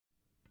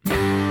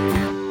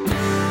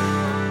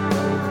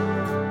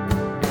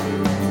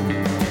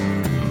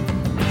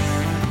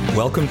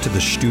Welcome to the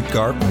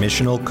Stuttgart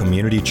Missional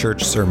Community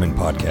Church Sermon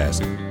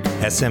Podcast.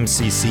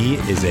 SMCC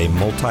is a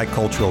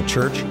multicultural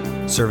church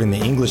serving the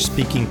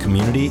English-speaking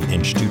community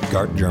in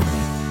Stuttgart, Germany.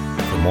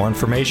 For more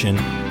information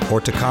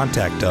or to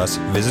contact us,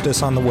 visit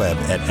us on the web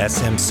at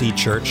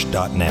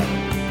smcchurch.net.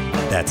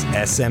 That's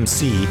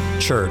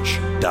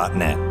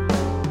smcchurch.net.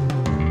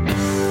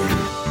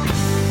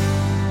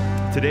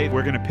 Today,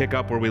 we're going to pick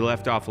up where we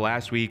left off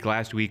last week.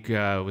 Last week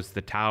was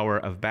the Tower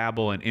of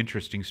Babel, an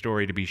interesting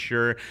story to be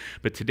sure.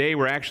 But today,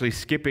 we're actually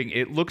skipping,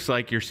 it looks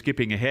like you're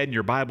skipping ahead in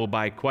your Bible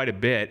by quite a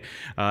bit,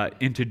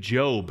 into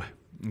Job.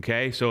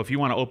 Okay, so if you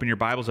want to open your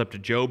Bibles up to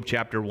Job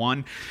chapter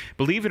 1,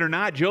 believe it or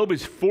not, Job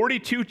is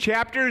 42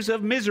 chapters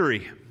of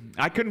misery.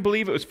 I couldn't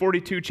believe it was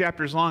 42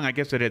 chapters long. I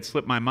guess it had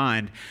slipped my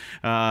mind.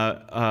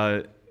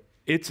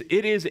 It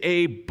is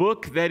a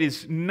book that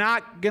is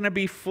not going to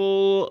be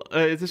full.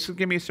 This is going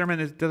to be a sermon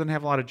that doesn't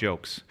have a lot of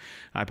jokes.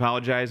 I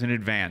apologize in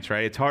advance,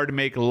 right? It's hard to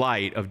make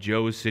light of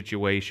Job's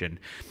situation.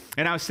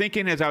 And I was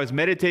thinking as I was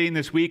meditating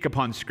this week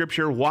upon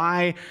Scripture,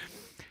 why,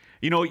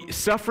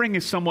 suffering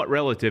is somewhat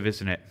relative,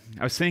 isn't it?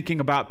 I was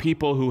thinking about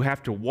people who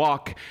have to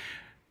walk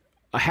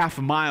a half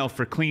a mile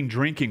for clean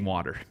drinking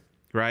water,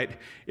 right?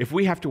 If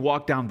we have to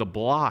walk down the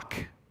block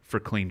for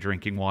clean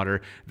drinking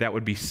water, that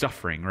would be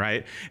suffering,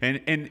 right?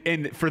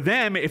 And for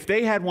them, if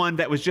they had one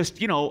that was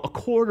just, a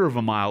quarter of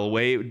a mile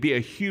away, it would be a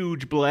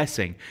huge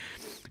blessing.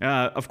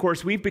 Of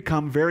course, we've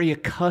become very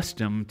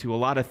accustomed to a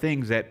lot of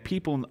things that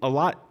people in a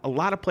lot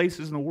of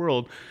places in the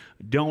world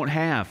don't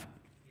have.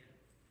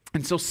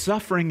 And so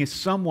suffering is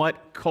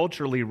somewhat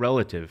culturally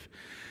relative.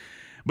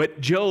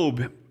 But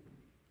Job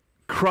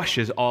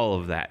crushes all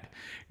of that.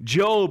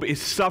 Job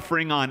is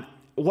suffering on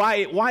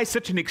Why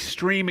such an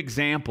extreme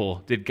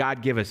example did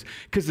God give us?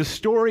 Because the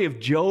story of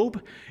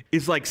Job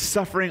is like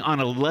suffering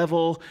on a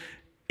level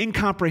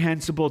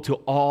incomprehensible to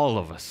all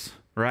of us,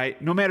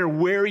 right? No matter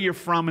where you're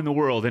from in the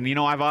world. And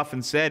I've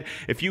often said,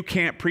 if you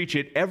can't preach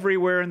it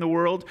everywhere in the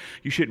world,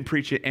 you shouldn't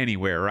preach it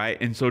anywhere, right?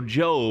 And so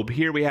Job,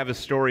 here we have a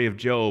story of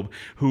Job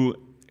who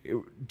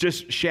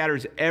just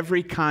shatters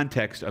every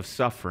context of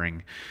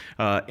suffering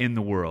in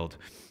the world.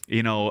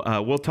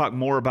 We'll talk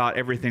more about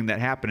everything that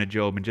happened to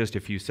Job in just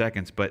a few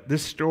seconds, but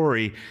this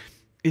story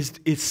is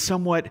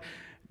somewhat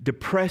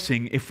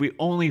depressing if we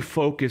only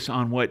focus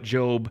on what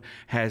Job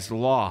has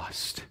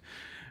lost.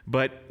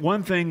 But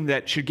one thing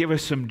that should give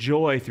us some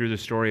joy through the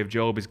story of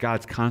Job is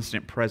God's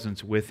constant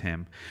presence with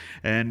him.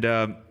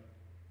 And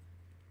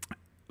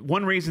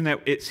one reason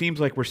that it seems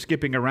like we're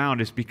skipping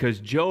around is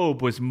because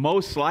Job was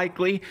most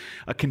likely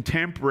a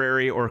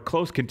contemporary or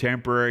close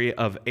contemporary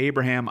of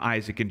Abraham,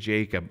 Isaac, and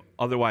Jacob,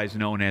 otherwise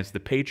known as the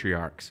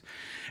patriarchs.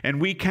 And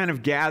we kind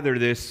of gather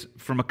this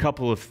from a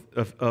couple of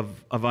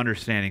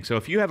understanding. So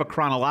if you have a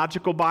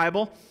chronological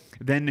Bible,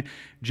 then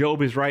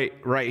Job is right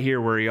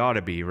here where he ought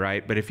to be,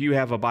 right? But if you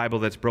have a Bible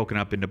that's broken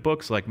up into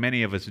books like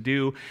many of us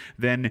do,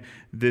 then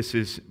this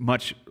is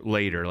much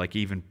later, like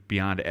even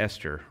beyond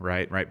Esther,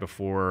 right? Right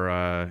before,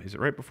 is it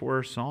right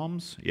before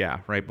Psalms? Yeah,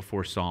 right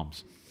before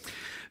Psalms.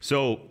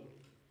 So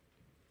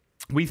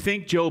we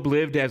think Job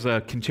lived as a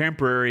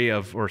contemporary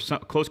of, or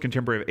close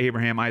contemporary of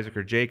Abraham, Isaac,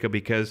 or Jacob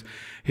because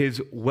his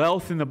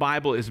wealth in the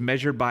Bible is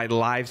measured by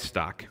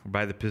livestock,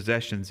 by the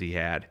possessions he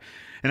had.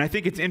 And I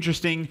think it's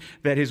interesting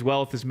that his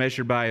wealth is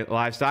measured by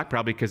livestock,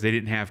 probably because they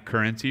didn't have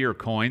currency or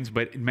coins.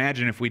 But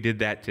imagine if we did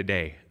that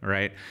today,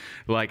 right?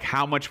 Like,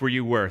 how much were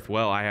you worth?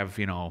 Well, I have,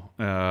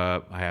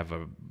 I have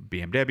a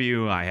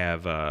BMW, I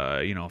have,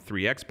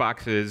 3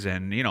 Xboxes,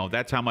 and,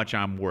 that's how much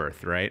I'm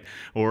worth, right?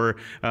 Or,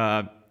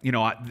 I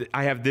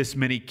have this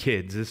many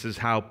kids. This is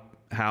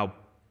how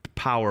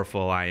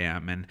powerful I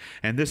am.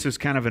 And this is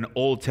kind of an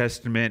Old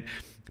Testament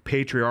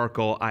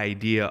patriarchal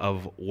idea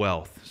of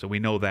wealth. So we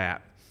know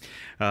that.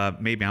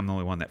 Maybe I'm the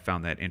only one that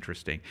found that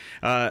interesting.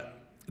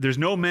 There's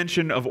no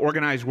mention of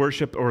organized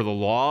worship or the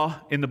law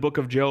in the book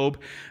of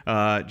Job.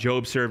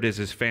 Job served as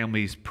his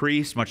family's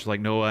priest, much like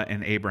Noah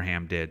and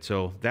Abraham did.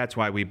 So that's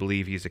why we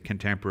believe he's a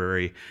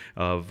contemporary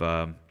of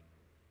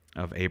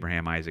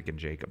Abraham, Isaac, and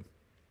Jacob.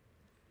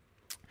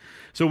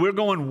 So we're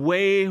going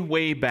way,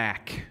 way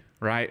back,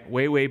 right?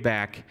 Way, way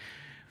back.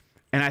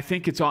 And I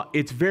think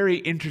it's very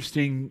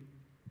interesting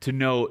to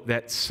note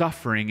that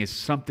suffering is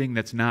something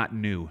that's not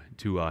new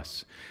to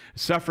us.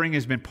 Suffering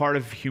has been part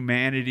of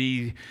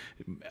humanity,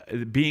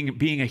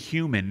 being a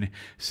human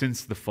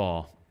since the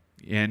fall.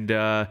 And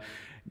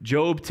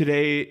Job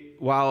today,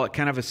 while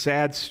kind of a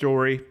sad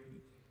story,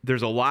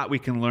 there's a lot we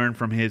can learn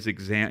from his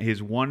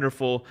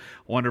wonderful,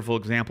 wonderful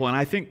example. And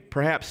I think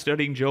perhaps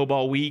studying Job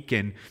all week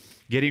and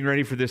getting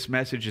ready for this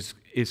message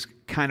is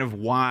kind of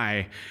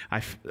why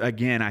I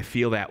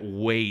feel that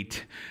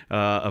weight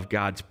of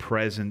God's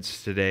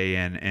presence today,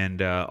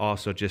 and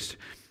also just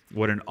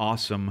what an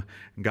awesome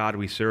God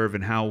we serve,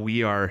 and how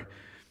we are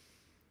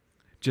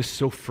just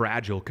so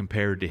fragile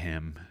compared to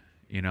Him.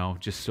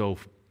 Just so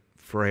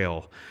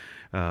frail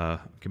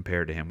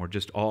compared to Him.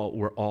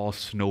 We're all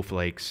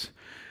snowflakes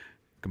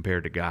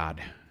compared to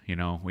God.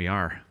 We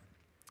are.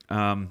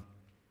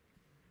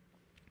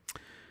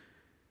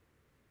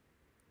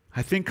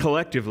 I think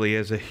collectively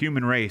as a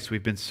human race,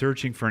 we've been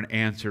searching for an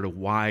answer to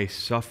why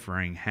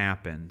suffering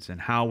happens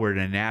and how we're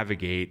to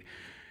navigate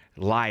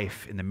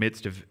life in the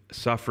midst of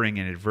suffering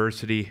and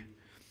adversity.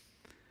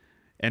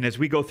 And as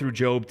we go through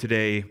Job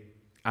today,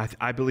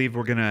 I believe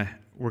we're gonna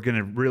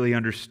really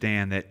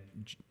understand that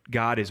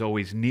God is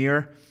always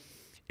near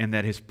and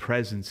that His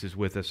presence is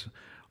with us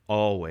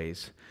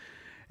always.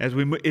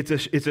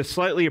 It's a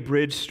slightly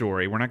abridged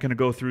story. We're not going to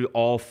go through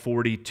all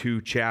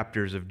 42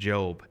 chapters of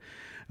Job,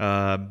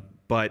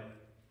 but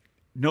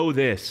know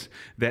this,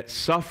 that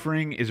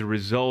suffering is a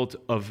result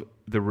of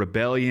the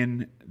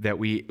rebellion that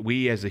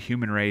we as a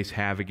human race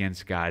have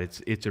against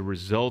God. It's a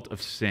result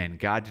of sin.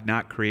 God did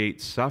not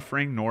create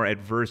suffering nor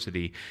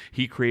adversity.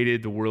 He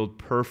created the world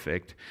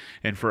perfect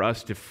and for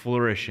us to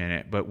flourish in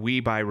it, but we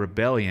by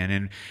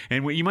rebellion.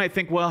 And you might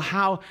think, well,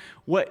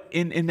 what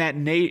in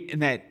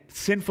that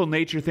sinful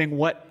nature thing,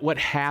 what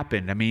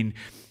happened? I mean,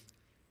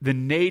 the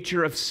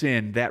nature of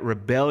sin, that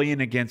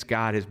rebellion against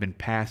God has been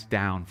passed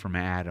down from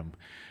Adam.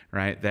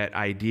 Right? That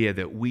idea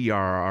that we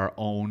are our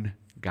own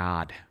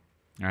God.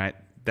 All right?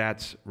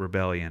 That's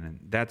rebellion, and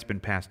that's been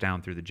passed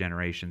down through the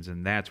generations,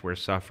 and that's where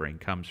suffering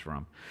comes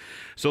from.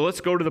 So let's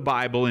go to the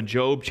Bible in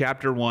Job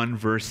chapter 1,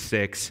 verse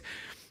 6,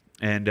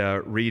 and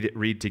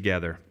read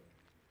together.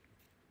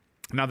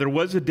 Now, there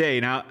was a day.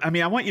 Now,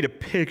 I want you to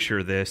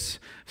picture this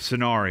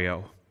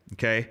scenario,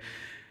 okay,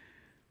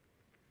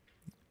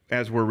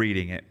 as we're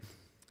reading it.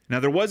 Now,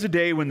 there was a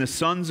day when the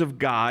sons of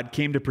God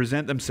came to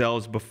present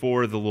themselves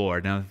before the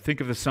Lord. Now, think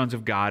of the sons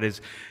of God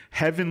as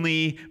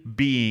heavenly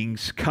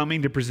beings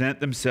coming to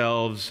present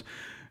themselves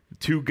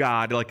to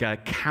God like a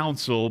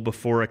council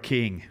before a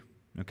king,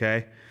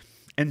 okay?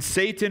 And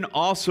Satan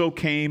also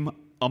came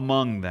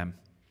among them.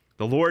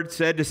 The Lord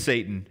said to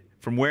Satan,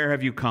 "From where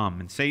have you come?"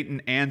 And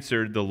Satan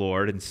answered the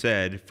Lord and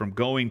said, "From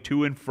going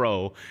to and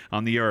fro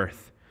on the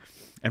earth,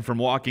 and from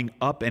walking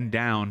up and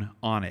down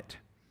on it."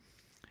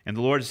 And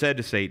the Lord said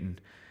to Satan,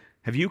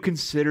 "Have you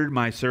considered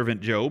my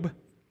servant Job?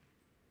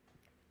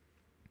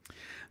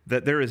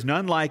 That there is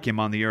none like him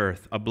on the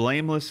earth, a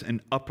blameless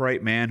and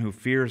upright man who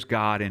fears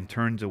God and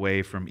turns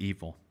away from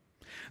evil."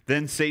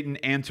 Then Satan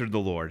answered the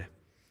Lord,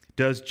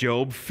 "Does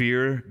Job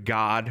fear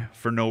God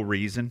for no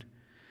reason?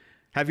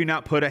 Have you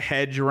not put a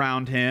hedge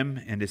around him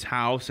and his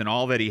house and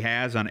all that he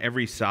has on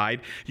every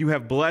side? You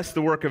have blessed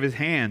the work of his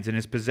hands and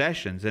his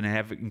possessions and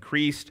have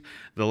increased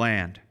the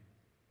land.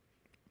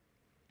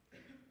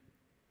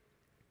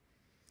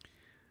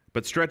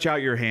 But stretch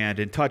out your hand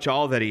and touch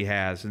all that he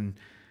has, and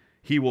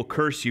he will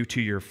curse you to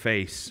your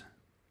face."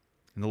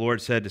 And the Lord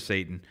said to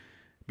Satan,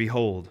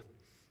 "Behold,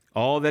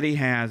 all that he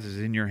has is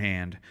in your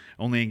hand.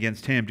 Only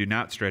against him do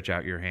not stretch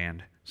out your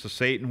hand." So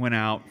Satan went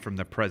out from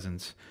the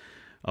presence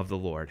of the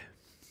Lord.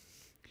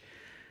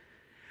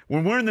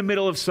 When we're in the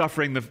middle of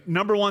suffering, the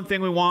number one thing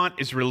we want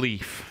is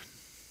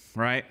relief,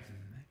 right?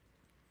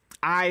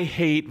 I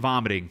hate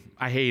vomiting.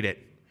 I hate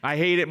it. I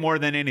hate it more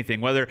than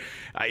anything, whether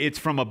it's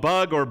from a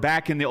bug or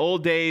back in the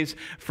old days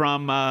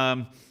from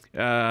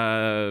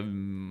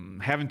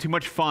having too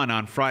much fun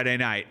on Friday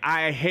night.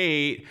 I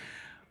hate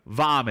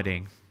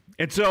vomiting.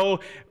 And so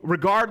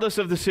regardless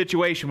of the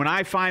situation, when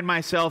I find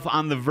myself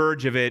on the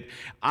verge of it,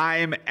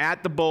 I'm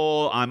at the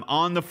bowl, I'm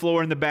on the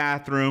floor in the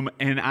bathroom,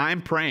 and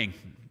I'm praying.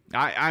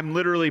 I'm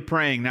literally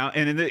praying. Now,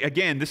 and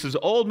again, this is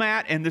old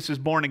Matt and this is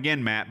born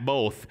again Matt,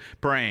 both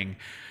praying.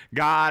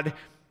 God,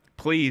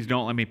 please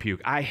don't let me puke.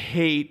 I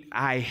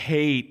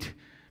hate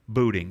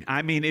booting.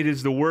 I mean, it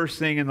is the worst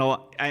thing and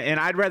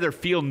I'd rather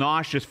feel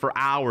nauseous for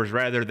hours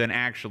rather than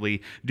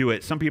actually do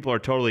it. Some people are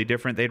totally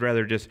different. They'd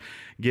rather just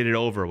get it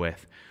over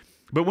with.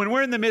 But when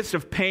we're in the midst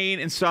of pain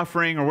and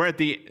suffering, or we're at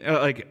the,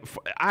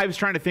 I was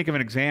trying to think of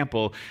an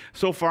example.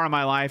 So far in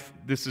my life,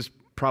 this is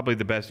probably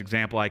the best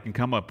example I can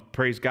come up.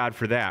 Praise God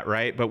for that,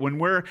 right? But when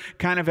we're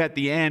kind of at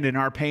the end in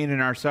our pain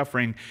and our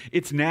suffering,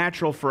 it's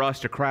natural for us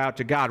to cry out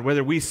to God,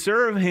 whether we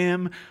serve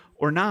Him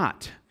or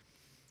not.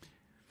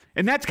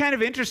 And that's kind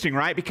of interesting,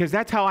 right? Because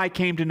that's how I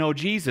came to know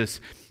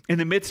Jesus. In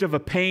the midst of a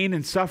pain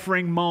and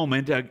suffering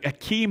moment, a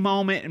key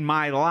moment in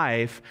my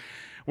life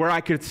where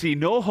I could see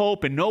no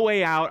hope and no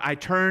way out, I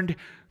turned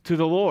to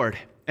the Lord.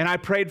 And I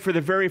prayed for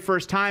the very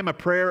first time a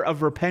prayer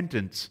of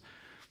repentance.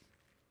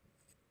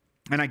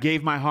 And I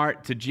gave my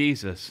heart to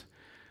Jesus.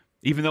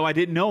 Even though I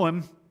didn't know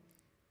Him,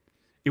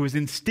 it was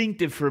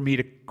instinctive for me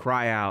to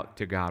cry out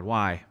to God.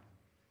 Why?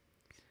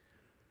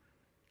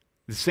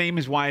 The same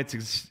is why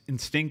it's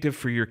instinctive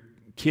for your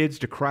kids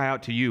to cry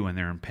out to you when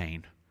they're in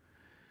pain.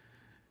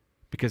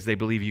 Because they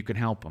believe you can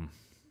help them.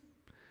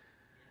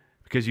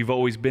 Because you've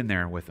always been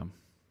there with them.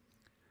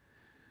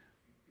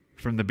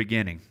 From the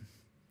beginning.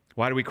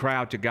 Why do we cry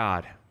out to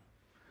God?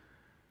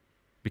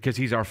 Because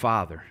He's our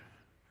Father.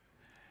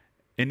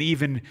 And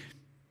even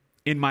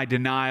in my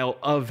denial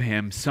of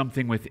Him,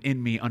 something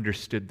within me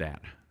understood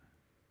that.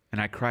 And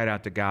I cried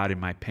out to God in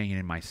my pain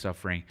and my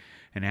suffering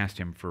and asked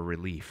Him for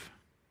relief.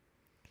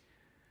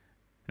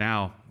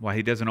 Now, while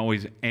He doesn't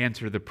always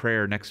answer the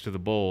prayer next to the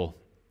bowl,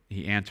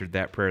 He answered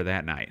that prayer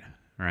that night,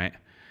 right?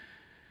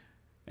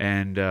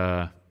 And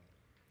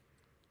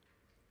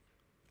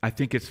I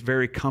think it's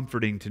very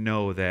comforting to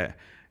know that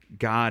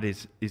God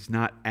is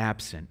not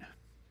absent.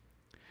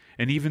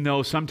 And even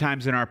though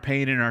sometimes in our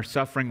pain and our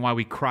suffering, while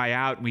we cry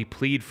out and we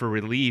plead for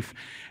relief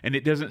and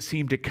it doesn't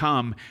seem to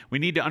come, we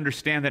need to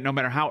understand that no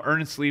matter how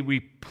earnestly we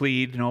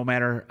plead, no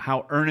matter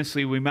how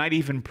earnestly we might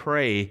even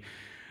pray,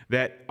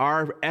 that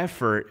our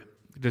effort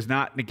does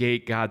not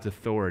negate God's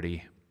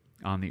authority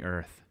on the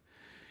earth.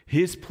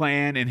 His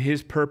plan and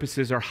His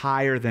purposes are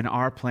higher than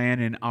our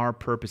plan and our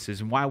purposes.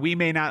 And while we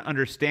may not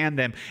understand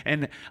them,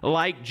 and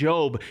like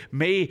Job,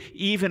 may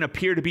even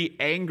appear to be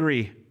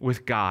angry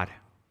with God,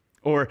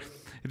 or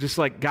just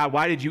like, God,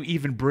 why did you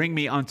even bring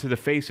me onto the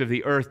face of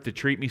the earth to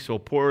treat me so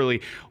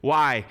poorly?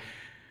 Why?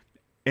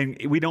 And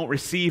we don't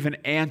receive an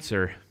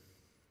answer.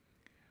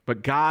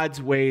 But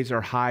God's ways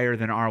are higher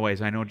than our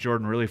ways. I know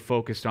Jordan really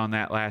focused on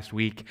that last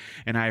week,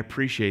 and I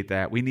appreciate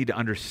that. We need to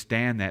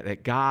understand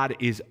that God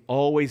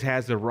always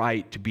has the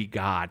right to be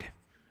God,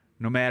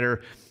 no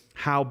matter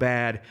how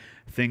bad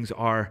things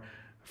are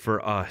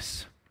for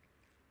us.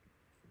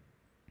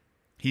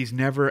 He's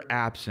never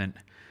absent.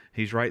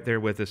 He's right there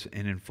with us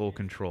and in full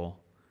control.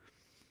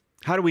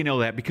 How do we know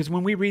that? Because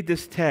when we read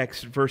this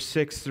text, verse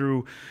 6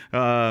 through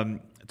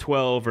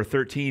 12 or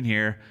 13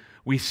 here,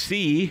 we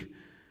see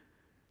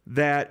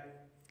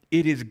that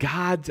it is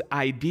God's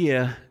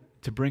idea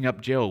to bring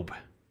up Job.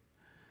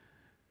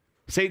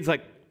 Satan's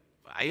like,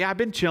 yeah, I've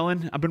been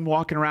chilling. I've been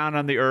walking around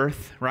on the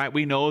earth, right?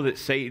 We know that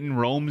Satan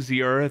roams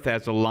the earth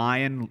as a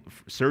lion,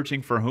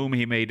 searching for whom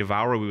he may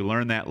devour. We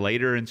learn that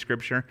later in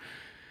Scripture.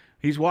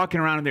 He's walking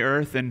around on the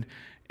earth,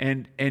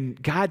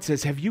 and God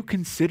says, have you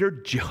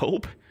considered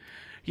Job?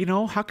 You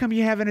know, how come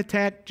you haven't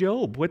attacked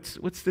Job? What's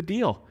the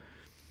deal?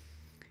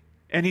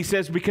 And he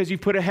says, because you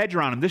put a hedge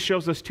around him. This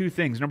shows us two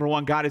things. Number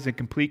one, God is in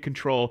complete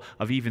control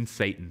of even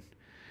Satan.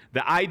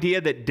 The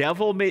idea that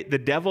the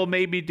devil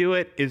made me do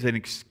it is an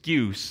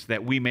excuse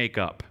that we make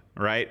up,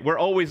 right? We're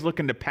always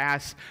looking to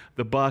pass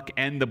the buck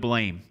and the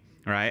blame,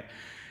 right?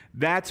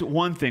 That's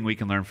one thing we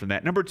can learn from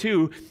that. Number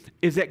two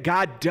is that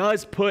God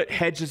does put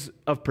hedges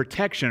of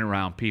protection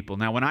around people.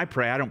 Now, when I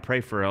pray, I don't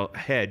pray for a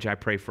hedge. I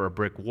pray for a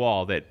brick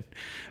wall that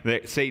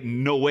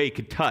Satan no way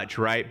could touch,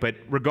 right? But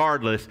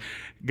regardless,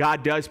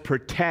 God does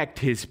protect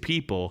His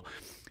people.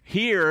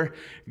 Here,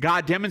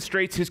 God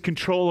demonstrates His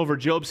control over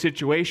Job's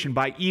situation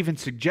by even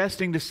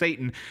suggesting to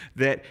Satan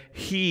that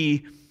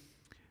he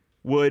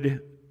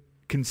would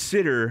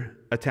consider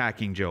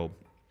attacking Job.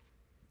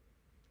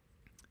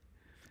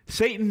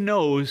 Satan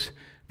knows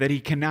that he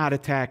cannot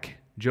attack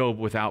Job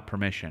without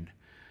permission.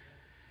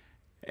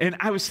 And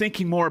I was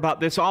thinking more about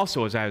this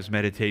also as I was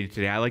meditating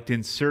today. I like to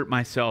insert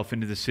myself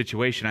into the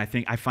situation.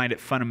 I find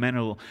it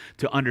fundamental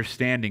to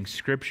understanding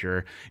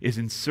Scripture is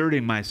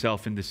inserting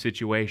myself in the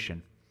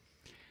situation.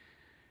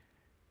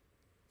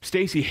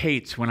 Stacy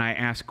hates when I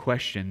ask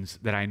questions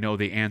that I know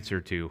the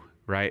answer to,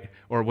 right?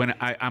 Or when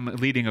I'm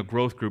leading a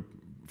growth group,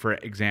 for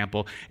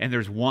example, and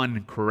there's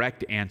one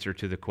correct answer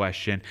to the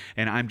question,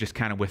 and I'm just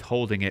kind of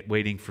withholding it,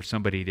 waiting for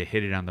somebody to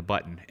hit it on the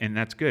button. And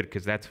that's good,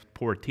 because that's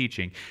poor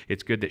teaching.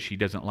 It's good that she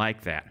doesn't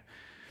like that,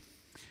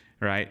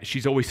 right?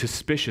 She's always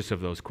suspicious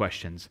of those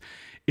questions.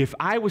 If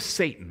I was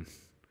Satan,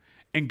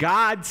 and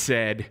God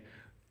said,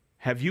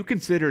 have you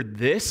considered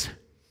this?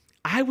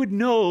 I would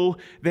know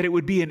that it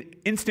would be an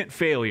instant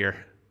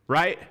failure,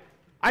 right?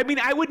 I mean,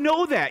 I would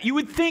know that. You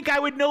would think I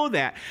would know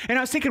that. And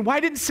I was thinking, why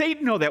didn't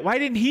Satan know that? Why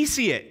didn't he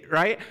see it,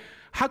 right?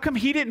 How come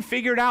he didn't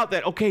figure it out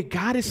that, okay,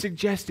 God is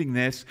suggesting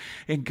this,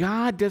 and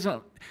God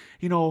doesn't,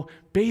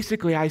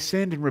 basically I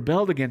sinned and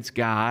rebelled against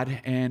God,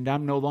 and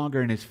I'm no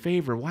longer in His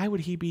favor. Why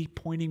would He be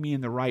pointing me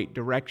in the right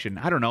direction?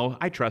 I don't know.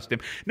 I trust Him.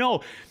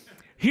 No,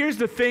 here's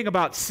the thing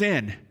about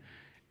sin.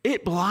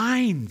 It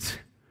blinds,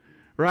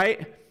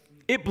 right?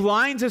 It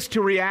blinds us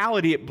to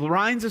reality. It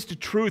blinds us to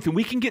truth. And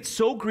we can get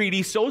so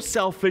greedy, so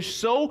selfish,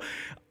 so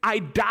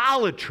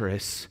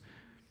idolatrous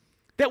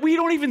that we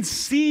don't even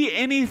see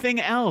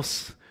anything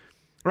else,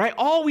 right?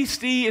 All we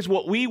see is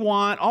what we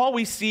want. All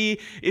we see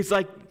is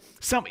like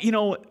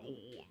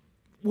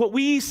what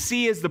we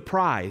see is the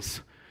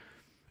prize.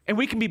 And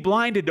we can be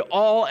blinded to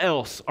all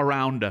else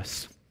around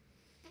us.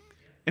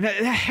 And that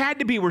had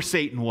to be where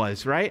Satan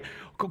was, right?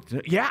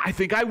 Yeah, I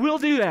think I will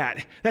do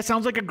that. That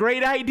sounds like a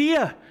great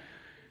idea.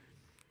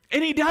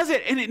 And he does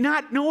it, and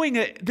not knowing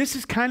that this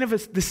is kind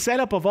of the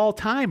setup of all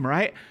time,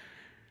 right?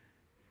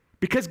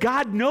 Because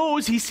God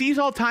knows, He sees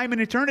all time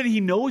and eternity. He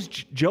knows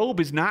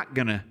Job is not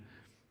going to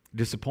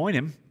disappoint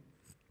him.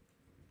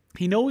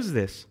 He knows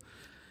this.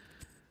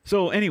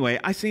 So anyway,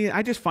 I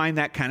just find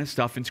that kind of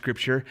stuff in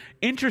Scripture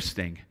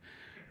interesting,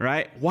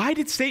 right? Why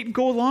did Satan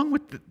go along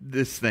with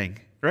this thing,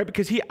 right?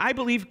 I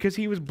believe because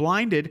he was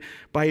blinded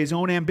by his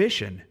own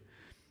ambition,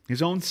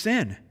 his own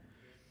sin.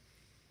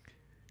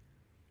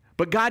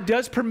 But God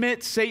does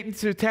permit Satan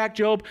to attack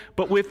Job,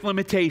 but with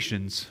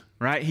limitations,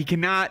 right? He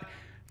cannot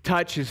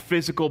touch his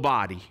physical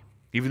body,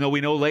 even though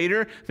we know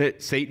later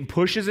that Satan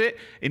pushes it,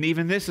 and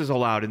even this is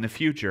allowed in the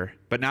future,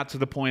 but not to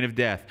the point of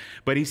death.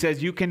 But he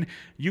says you can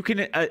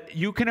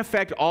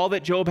affect all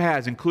that Job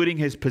has, including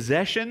his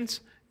possessions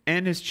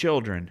and his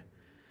children.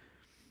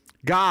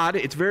 God,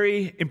 it's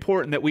very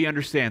important that we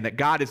understand that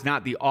God is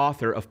not the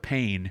author of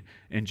pain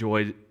in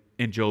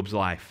Job's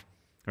life,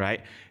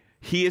 right?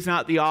 He is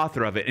not the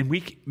author of it.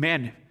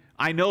 And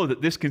I know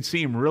that this can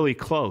seem really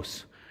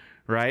close,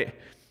 right?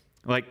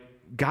 Like,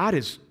 God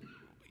is,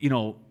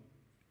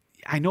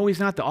 I know he's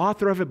not the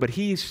author of it, but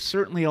he's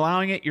certainly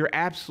allowing it. You're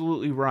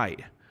absolutely right?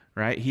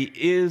 He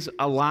is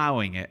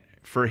allowing it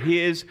for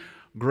his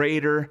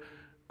greater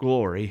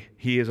glory.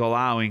 He is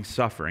allowing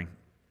suffering.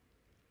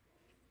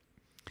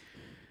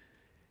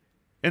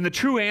 And the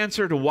true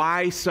answer to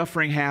why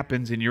suffering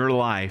happens in your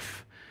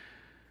life,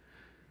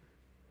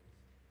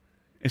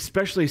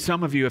 especially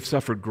some of you have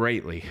suffered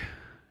greatly.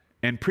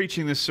 And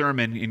preaching this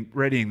sermon and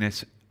readying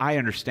this, I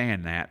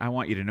understand that. I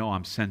want you to know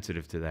I'm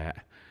sensitive to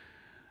that.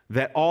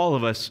 That all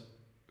of us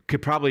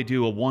could probably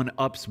do a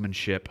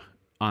one-upsmanship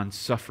on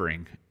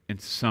suffering in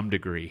some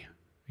degree,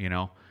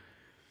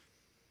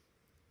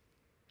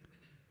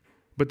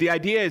 But the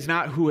idea is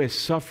not who has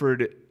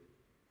suffered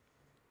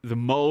the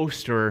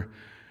most,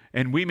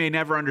 and we may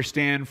never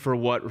understand for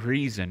what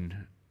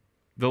reason.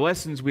 The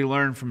lessons we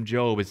learn from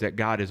Job is that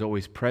God is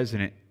always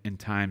present in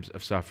times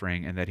of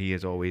suffering and that he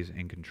is always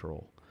in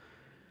control.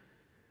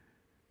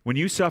 When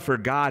you suffer,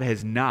 God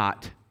has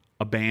not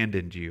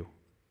abandoned you.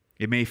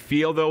 It may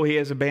feel though he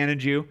has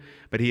abandoned you,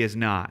 but he has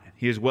not.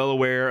 He is well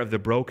aware of the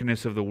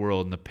brokenness of the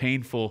world and the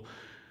painful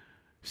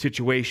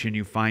situation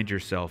you find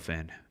yourself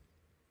in,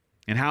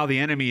 and how the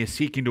enemy is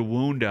seeking to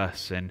wound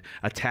us and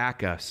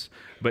attack us.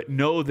 But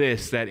know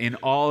this, that in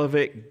all of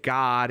it,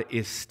 God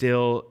is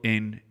still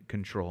in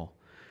control.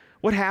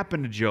 What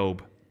happened to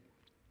Job?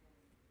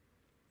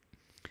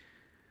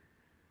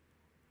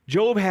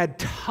 Job had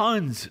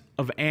tons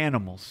of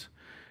animals.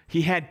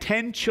 He had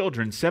 10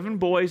 children, 7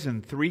 boys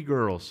and 3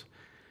 girls.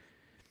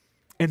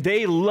 And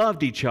they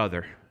loved each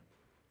other.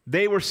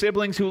 They were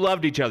siblings who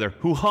loved each other,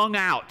 who hung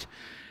out.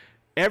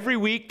 Every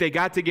week they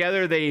got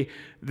together. They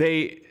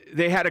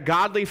had a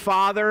godly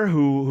father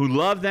who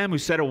loved them, who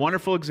set a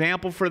wonderful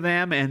example for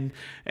them,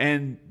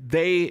 and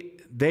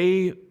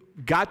they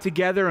got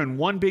together in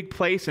one big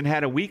place and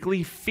had a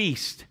weekly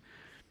feast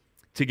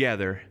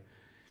together.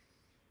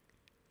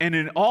 And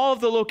in all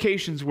of the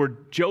locations where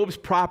Job's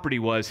property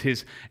was,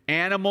 his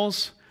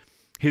animals,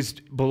 his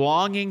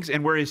belongings,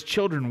 and where his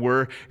children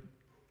were,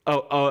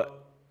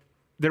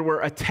 there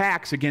were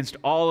attacks against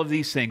all of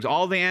these things.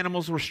 All the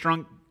animals were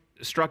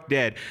struck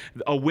dead.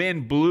 A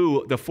wind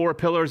blew the 4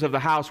 pillars of the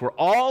house where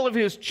all of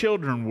his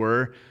children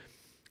were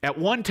at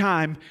one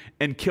time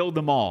and killed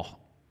them all.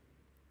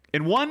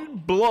 And one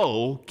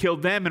blow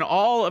killed them and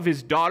all of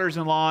his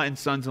daughters-in-law and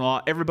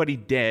sons-in-law, everybody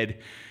dead.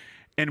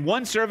 And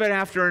one servant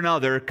after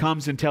another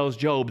comes and tells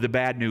Job the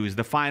bad news,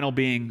 the final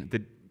being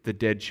the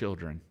dead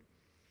children.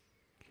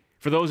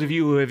 For those of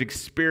you who have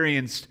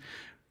experienced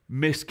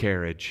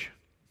miscarriage,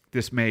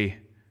 this may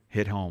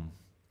hit home.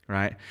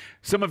 Right?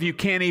 Some of you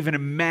can't even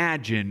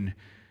imagine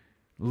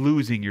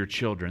losing your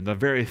children. The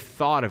very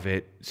thought of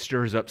it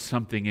stirs up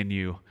something in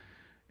you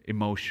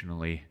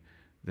emotionally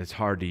that's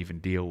hard to even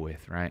deal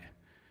with, right?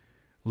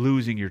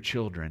 Losing your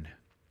children.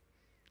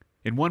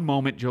 In one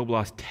moment, Job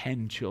lost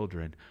 10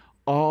 children,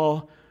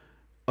 all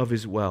of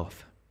his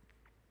wealth.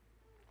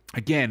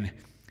 Again,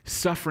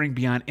 suffering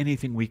beyond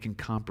anything we can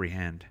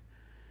comprehend.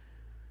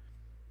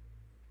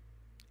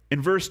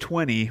 In verse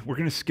 20, we're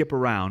going to skip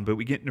around, but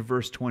we get into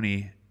verse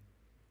 20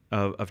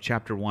 of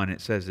chapter 1,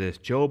 it says this: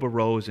 Job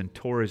arose and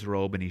tore his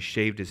robe, and he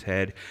shaved his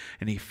head,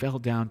 and he fell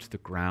down to the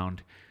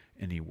ground,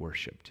 and he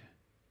worshiped.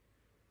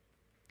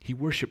 He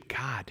worshiped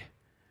God.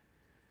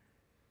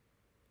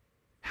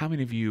 How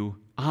many of you,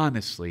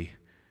 honestly,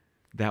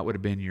 that would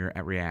have been your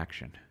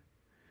reaction?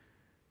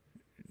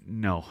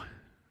 No.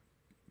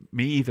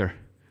 Me either.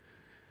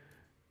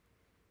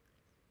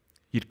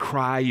 You'd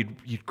cry,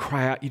 you'd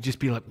cry out, you'd just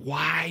be like,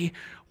 why?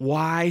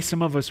 Why?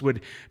 Some of us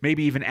would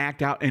maybe even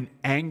act out in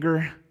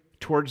anger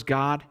towards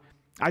God.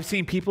 I've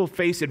seen people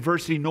face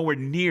adversity nowhere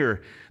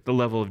near the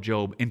level of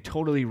Job and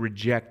totally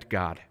reject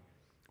God,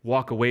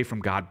 walk away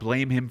from God,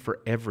 blame him for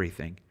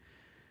everything,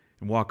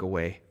 and walk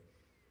away.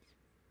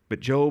 But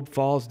Job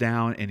falls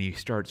down and he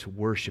starts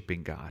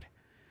worshiping God.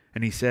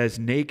 And he says,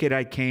 naked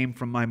I came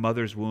from my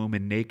mother's womb,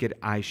 and naked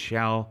I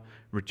shall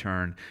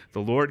return. The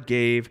Lord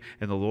gave,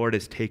 and the Lord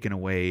has taken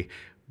away.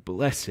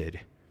 Blessed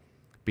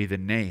be the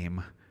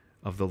name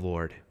of the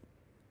Lord.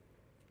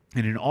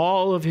 And in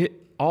all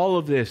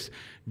of this,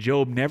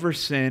 Job never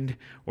sinned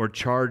or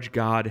charged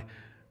God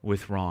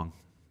with wrong.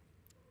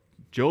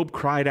 Job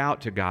cried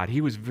out to God.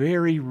 He was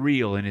very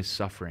real in his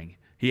suffering.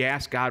 He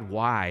asked God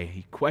why.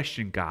 He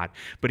questioned God,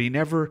 but he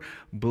never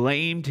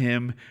blamed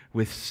him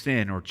with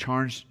sin or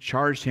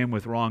charged him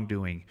with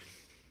wrongdoing.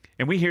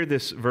 And we hear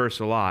this verse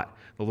a lot.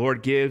 The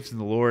Lord gives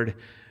and the Lord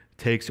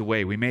takes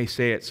away. We may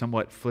say it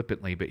somewhat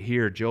flippantly, but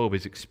here Job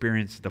has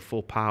experienced the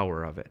full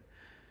power of it.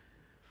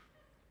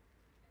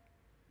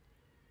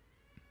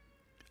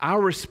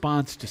 Our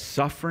response to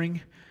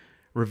suffering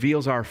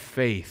reveals our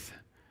faith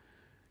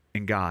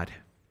in God,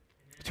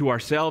 to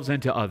ourselves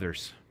and to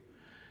others.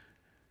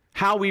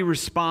 How we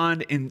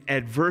respond in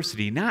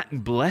adversity, not in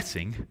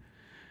blessing,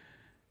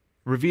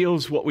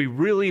 reveals what we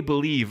really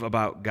believe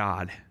about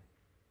God.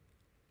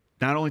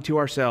 Not only to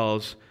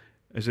ourselves,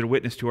 is it a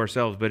witness to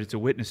ourselves, but it's a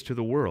witness to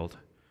the world.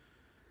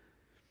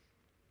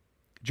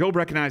 Job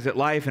recognized that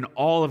life and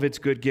all of its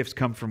good gifts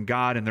come from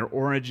God, and their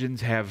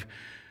origins have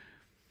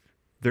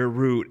their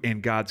root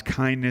in God's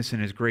kindness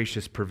and His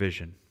gracious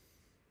provision.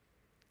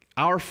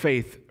 Our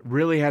faith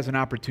really has an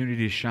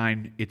opportunity to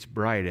shine its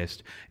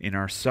brightest in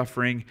our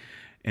suffering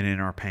and in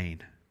our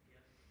pain.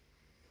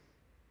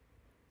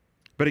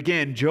 But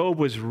again, Job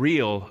was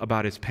real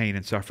about his pain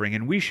and suffering,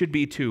 and we should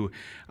be too.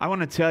 I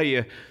want to tell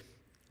you,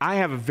 I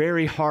have a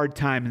very hard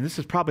time, and this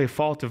is probably a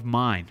fault of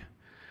mine,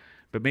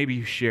 but maybe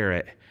you share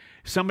it.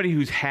 Somebody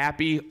who's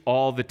happy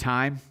all the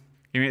time.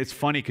 I mean, it's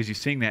funny because you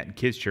sing that in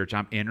kids' church.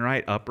 I'm in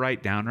right,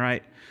 upright,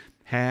 downright,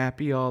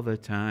 happy all the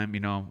time. You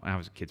know, I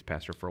was a kids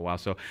pastor for a while.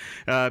 So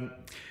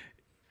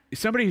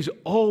somebody who's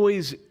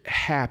always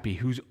happy,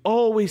 who's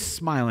always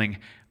smiling,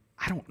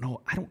 I don't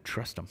know. I don't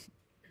trust them.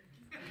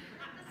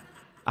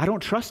 I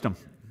don't trust them.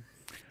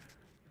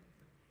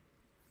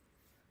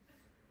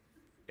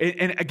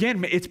 And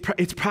again,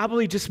 it's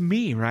probably just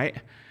me, right?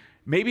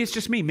 Maybe it's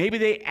just me. Maybe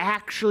they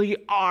actually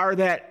are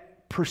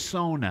that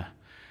persona.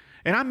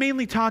 And I'm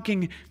mainly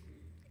talking,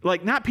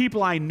 like, not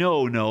people I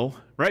know,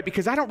 right?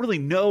 Because I don't really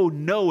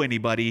know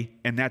anybody,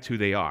 and that's who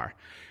they are.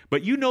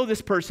 But you know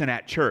this person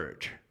at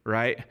church,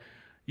 right?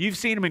 You've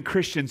seen them in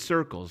Christian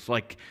circles.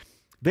 Like,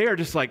 they are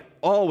just like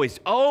always,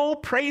 oh,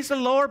 praise the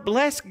Lord,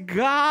 bless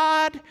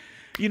God.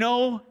 You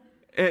know,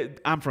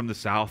 I'm from the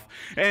South.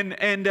 And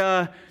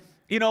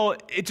you know,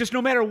 it just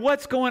no matter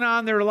what's going on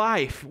in their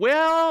life.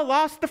 Well,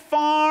 lost the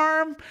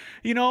farm.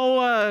 You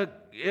know,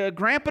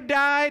 Grandpa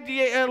died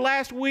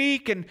last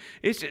week, and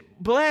it's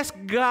bless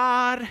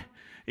God.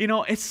 You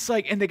know, it's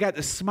like, and they got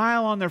the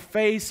smile on their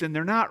face, and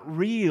they're not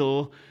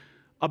real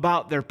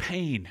about their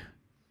pain,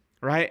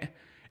 right?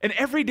 And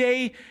every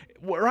day,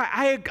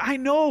 I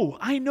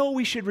know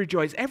we should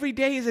rejoice. Every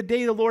day is a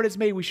day the Lord has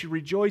made. We should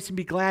rejoice and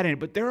be glad in it.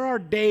 But there are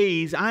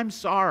days, I'm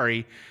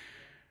sorry,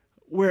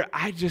 where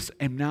I just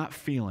am not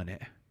feeling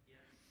it.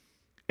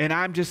 And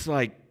I'm just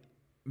like,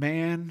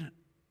 man,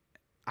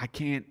 I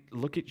can't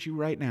look at you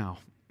right now.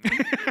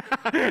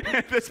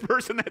 This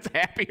person that's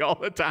happy all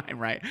the time,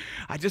 right?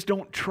 I just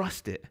don't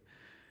trust it.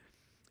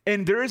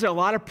 And there is a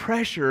lot of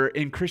pressure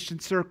in Christian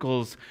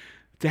circles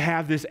to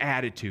have this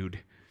attitude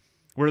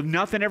where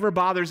nothing ever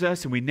bothers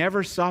us and we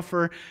never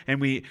suffer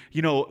and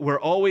we're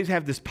always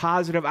have this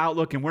positive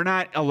outlook, and we're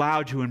not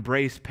allowed to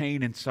embrace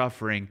pain and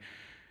suffering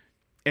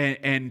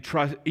and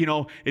trust. You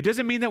know, it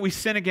doesn't mean that we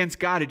sin against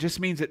God. It just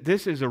means that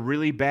this is a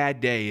really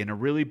bad day and a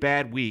really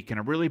bad week and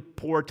a really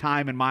poor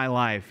time in my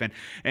life,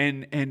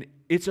 and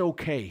it's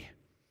okay.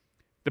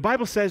 The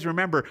Bible says,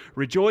 remember,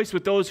 rejoice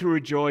with those who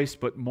rejoice,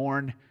 but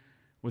mourn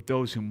with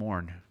those who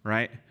mourn,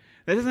 right?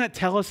 Doesn't that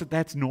tell us that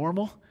that's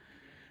normal?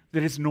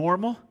 That it's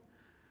normal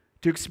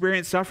to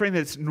experience suffering,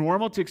 that it's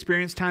normal to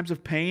experience times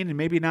of pain and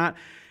maybe not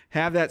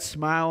have that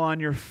smile on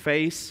your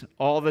face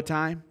all the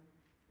time?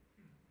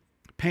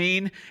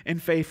 Pain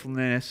and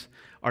faithfulness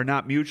are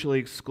not mutually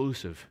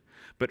exclusive,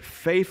 but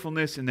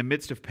faithfulness in the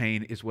midst of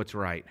pain is what's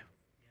right.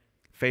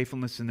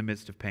 Faithfulness in the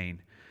midst of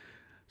pain.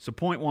 So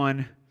point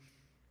one,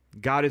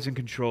 God is in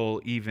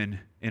control even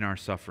in our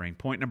suffering.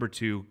 Point number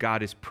two,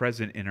 God is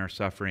present in our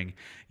suffering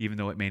even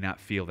though it may not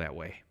feel that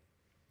way.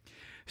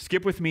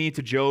 Skip with me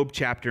to Job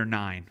chapter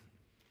 9.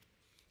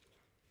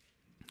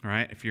 All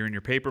right, if you're in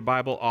your paper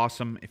Bible,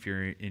 awesome. If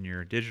you're in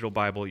your digital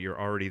Bible, you're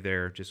already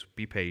there. Just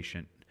be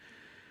patient.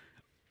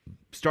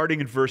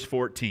 Starting in verse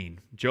 14.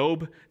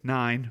 Job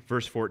 9,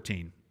 verse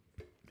 14.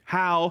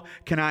 How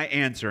can I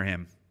answer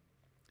him?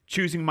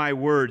 Choosing my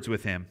words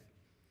with him.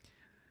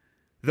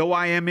 Though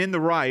I am in the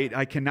right,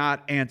 I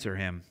cannot answer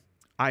him.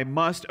 I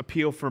must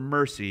appeal for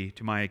mercy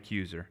to my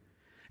accuser.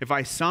 If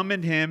I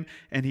summoned him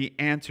and he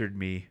answered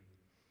me,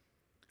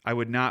 I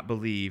would not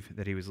believe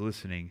that he was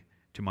listening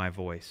to my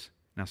voice.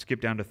 Now skip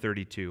down to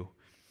 32.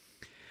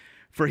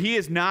 For he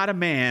is not a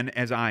man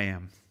as I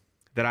am,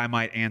 that I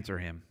might answer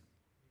him,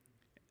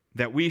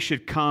 that we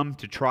should come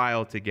to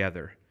trial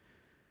together.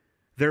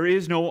 There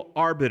is no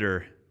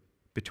arbiter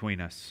between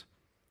us,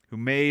 who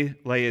may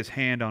lay his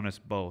hand on us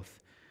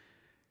both.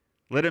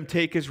 Let him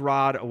take his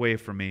rod away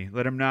from me.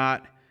 Let him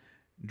not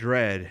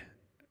dread,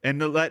 and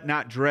let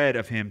not dread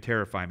of him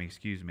terrify me.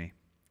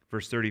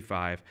 Verse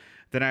 35.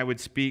 Then I would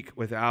speak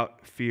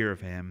without fear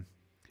of him,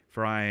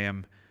 for I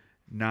am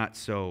not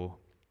so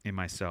in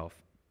myself.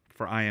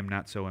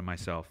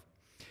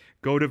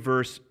 Go to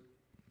verse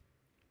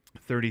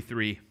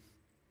 33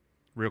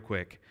 real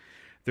quick.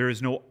 There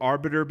is no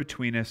arbiter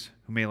between us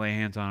who may lay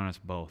hands on us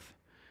both.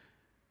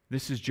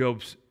 This is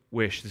Job's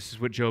wish. This is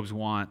what Job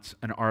wants,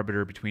 an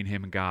arbiter between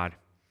him and God.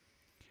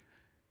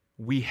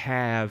 We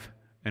have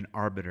an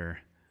arbiter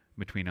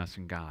between us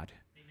and God.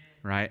 Amen.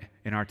 Right?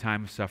 In our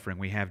time of suffering,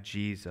 we have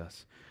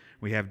Jesus.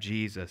 We have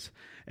Jesus.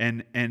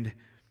 And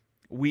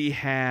we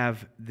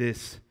have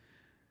this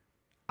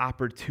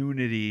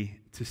opportunity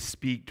to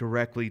speak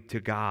directly to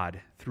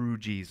God through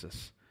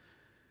Jesus.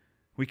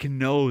 We can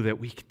know that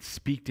we can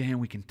speak to him,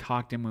 we can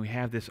talk to him, and we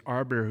have this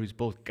arbiter who's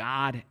both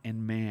God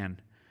and man.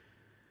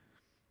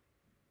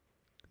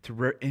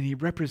 And he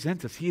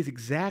represents us. He is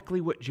exactly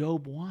what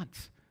Job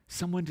wants.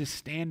 Someone to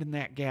stand in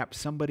that gap,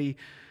 somebody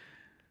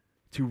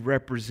to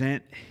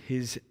represent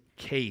his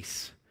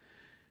case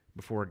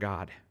before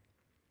God.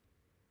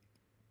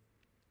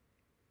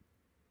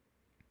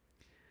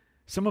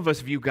 Some of us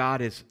view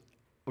God as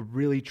a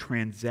really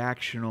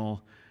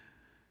transactional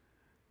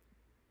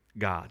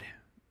God.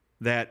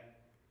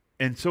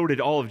 And so did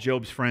all of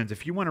Job's friends.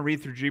 If you want to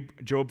read through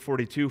Job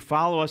 42,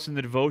 follow us in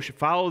the devotion.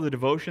 Follow the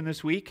devotion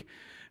this week.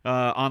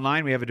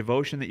 Online, we have a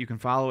devotion that you can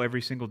follow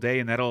every single day,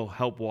 and that'll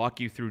help walk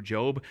you through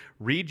Job.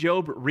 Read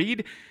Job.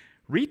 Read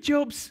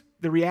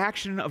the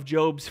reaction of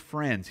Job's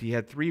friends. He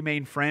had 3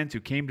 main friends who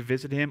came to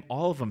visit him,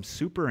 all of them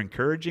super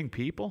encouraging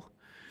people.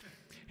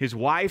 His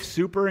wife,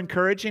 super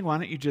encouraging. Why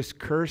don't you just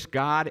curse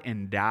God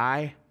and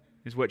die,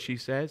 is what she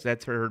says.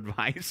 That's her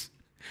advice.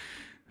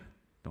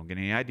 Don't get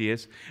any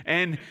ideas.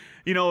 And,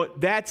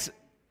 that's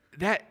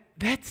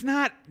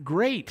not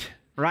great,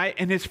 right?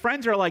 And his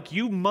friends are like,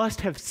 you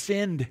must have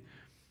sinned.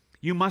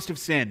 You must have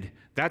sinned.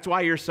 That's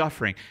why you're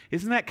suffering.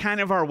 Isn't that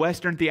kind of our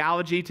Western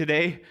theology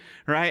today,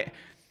 right?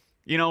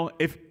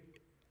 If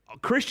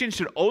Christians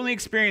should only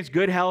experience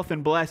good health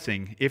and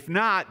blessing. If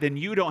not, then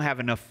you don't have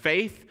enough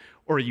faith,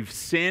 or you've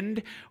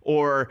sinned,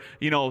 or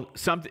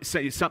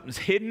something's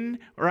hidden,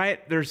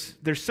 right?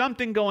 There's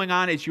something going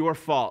on. It's your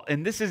fault.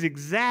 And this is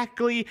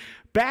exactly,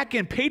 back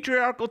in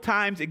patriarchal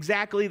times,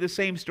 exactly the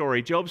same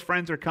story. Job's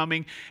friends are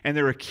coming and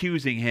they're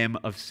accusing him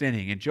of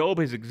sinning. And Job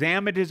has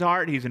examined his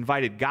heart. He's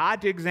invited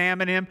God to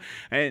examine him.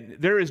 And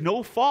there is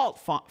no fault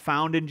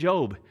found in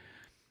Job.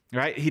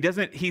 Right?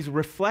 He's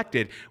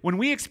reflected. When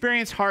we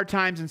experience hard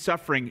times and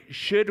suffering,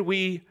 should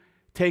we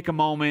take a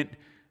moment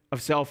of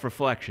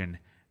self-reflection?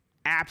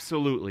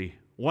 Absolutely.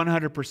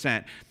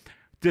 100%.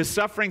 Does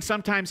suffering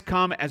sometimes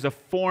come as a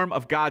form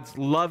of God's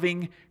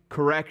loving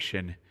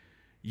correction?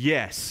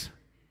 Yes.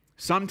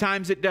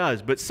 Sometimes it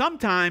does. But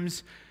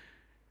sometimes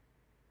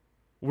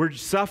we're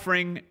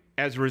suffering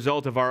as a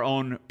result of our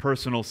own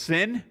personal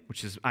sin,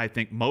 which is, I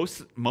think,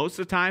 most of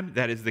the time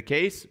that is the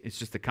case. It's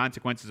just the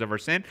consequences of our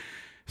sin.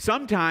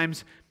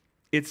 Sometimes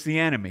it's the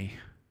enemy,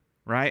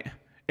 right?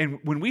 And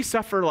when we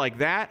suffer like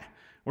that,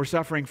 we're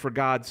suffering for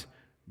God's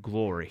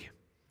glory,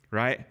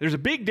 right? There's a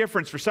big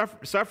difference for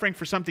suffering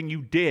for something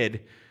you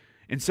did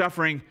and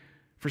suffering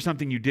for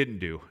something you didn't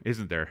do,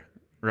 isn't there?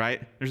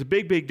 Right? There's a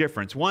big, big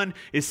difference. One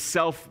is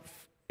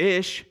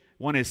selfish,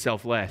 one is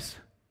selfless,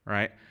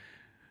 right?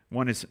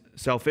 One is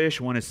selfish,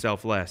 one is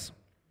selfless.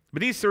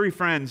 But these 3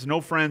 friends,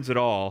 no friends at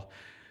all,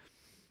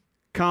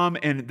 come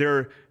and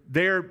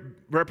they're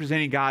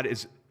representing God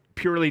as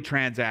purely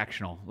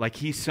transactional, like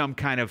he's some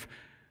kind of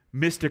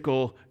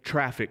mystical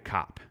traffic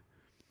cop.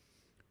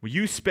 Well,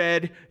 you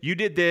sped, you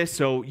did this,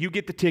 so you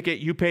get the ticket,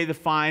 you pay the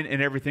fine,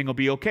 and everything will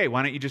be okay.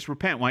 Why don't you just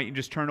repent? Why don't you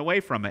just turn away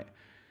from it?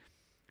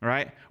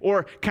 Right?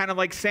 Or kind of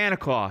like Santa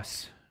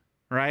Claus,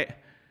 right?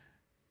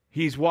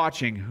 He's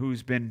watching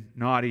who's been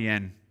naughty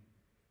and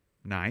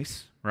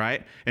nice,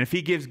 right? And if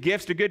he gives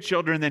gifts to good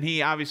children, then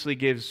he obviously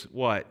gives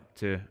what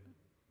to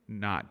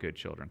not good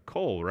children?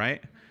 Coal,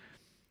 right?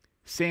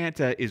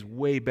 Santa is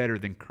way better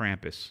than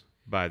Krampus,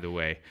 by the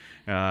way.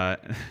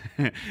 The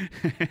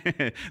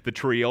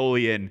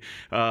Triolian,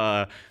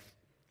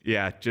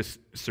 just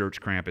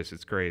search Krampus.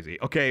 It's crazy.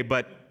 Okay,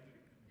 but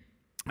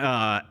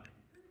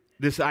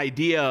this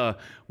idea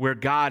where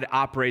God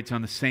operates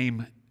on the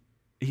same,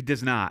 he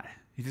does not.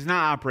 He does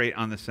not operate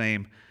on the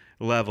same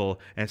level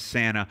as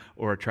Santa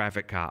or a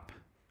traffic cop,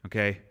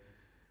 okay?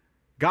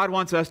 God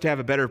wants us to have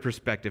a better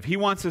perspective. He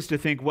wants us to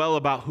think well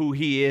about who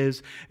he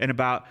is and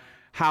about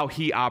how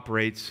he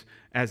operates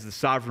as the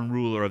sovereign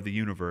ruler of the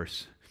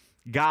universe.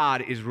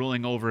 God is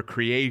ruling over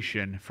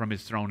creation from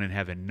his throne in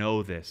heaven.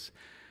 Know this.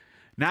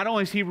 Not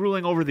only is he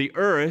ruling over the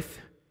earth,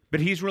 but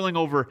he's ruling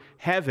over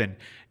heaven,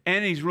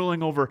 and he's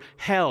ruling over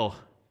hell,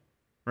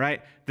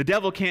 right? The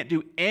devil can't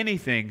do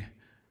anything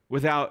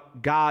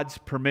without God's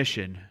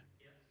permission.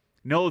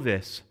 Know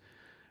this.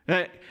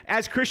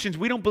 As Christians,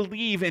 we don't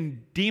believe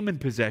in demon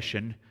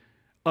possession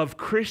of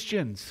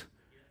Christians,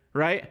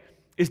 right?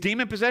 Is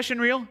demon possession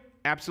real?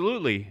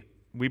 Absolutely.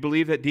 We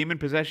believe that demon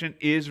possession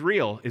is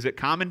real. Is it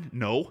common?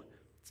 No,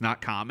 it's not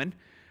common.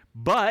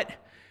 But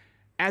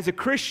as a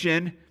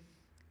Christian,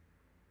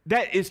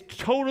 that is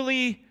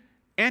totally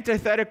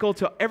antithetical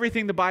to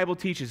everything the Bible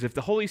teaches. If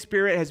the Holy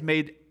Spirit has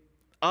made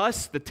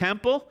us the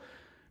temple,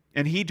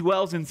 and he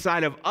dwells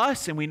inside of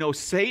us, and we know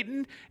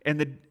Satan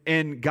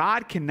and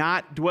God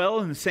cannot dwell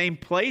in the same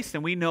place,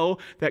 then we know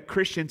that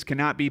Christians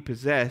cannot be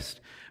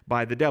possessed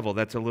by the devil.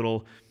 That's a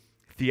little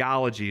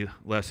theology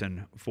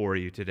lesson for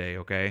you today,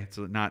 okay? It's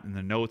not in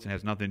the notes and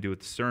has nothing to do with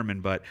the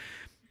sermon, but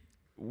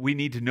we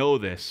need to know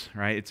this,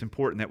 right? It's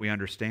important that we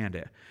understand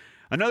it.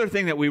 Another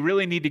thing that we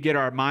really need to get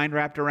our mind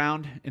wrapped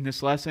around in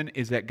this lesson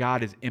is that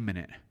God is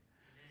immanent.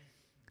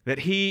 That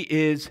he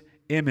is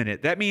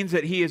immanent. That means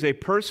that he is a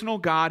personal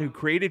God who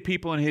created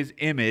people in his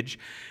image,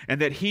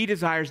 and that he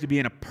desires to be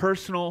in a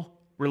personal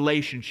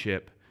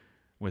relationship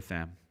with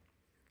them.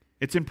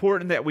 It's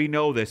important that we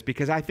know this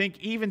because I think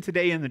even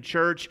today in the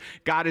church,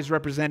 God is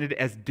represented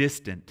as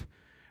distant.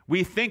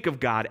 We think of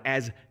God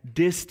as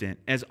distant,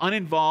 as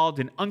uninvolved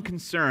and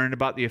unconcerned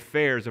about the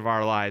affairs of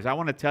our lives. I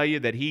want to tell you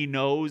that He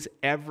knows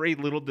every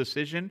little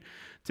decision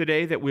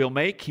today that we'll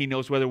make. He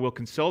knows whether we'll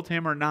consult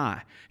Him or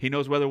not. He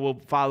knows whether we'll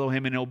follow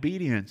Him in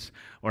obedience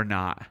or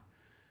not.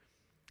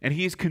 And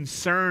He's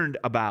concerned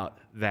about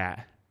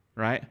that,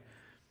 right?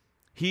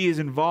 He is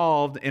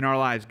involved in our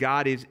lives.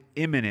 God is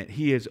immanent.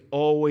 He is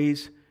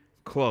always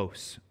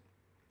close.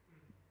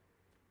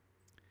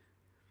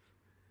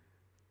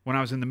 When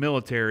I was in the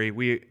military,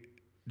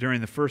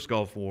 during the first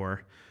Gulf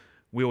War,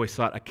 we always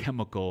thought a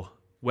chemical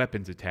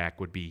weapons attack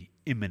would be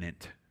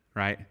imminent,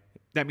 right?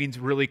 That means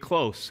really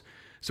close.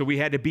 So we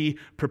had to be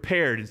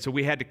prepared, and so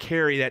we had to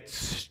carry that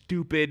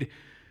stupid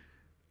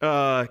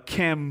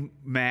chem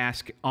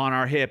mask on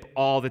our hip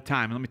all the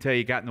time. And let me tell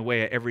you, it got in the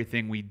way of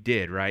everything we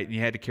did, right? And you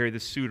had to carry the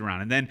suit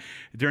around. And then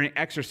during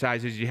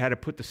exercises, you had to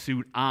put the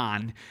suit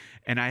on,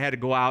 and I had to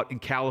go out in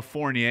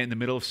California in the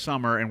middle of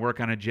summer and work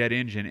on a jet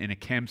engine in a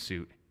chem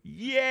suit.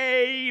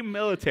 Yay,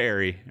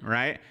 military,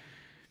 right?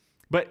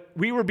 But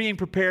we were being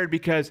prepared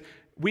because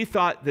we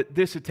thought that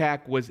this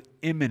attack was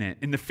imminent.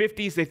 In the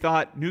 50s, they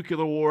thought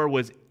nuclear war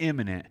was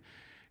imminent.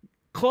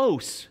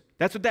 Close.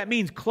 That's what that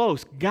means,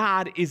 close.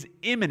 God is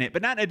imminent,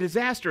 but not in a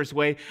disastrous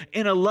way,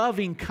 in a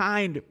loving,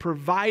 kind,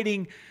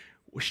 providing,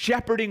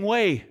 shepherding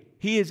way.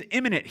 He is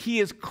imminent. He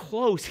is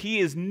close. He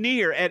is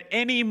near. At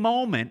any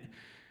moment,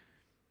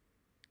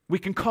 we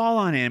can call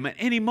on Him. At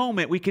any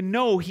moment, we can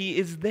know He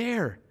is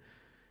there.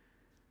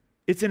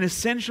 It's an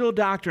essential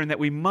doctrine that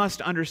we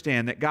must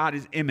understand that God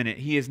is immanent.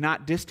 He is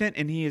not distant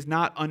and He is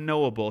not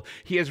unknowable.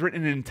 He has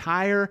written an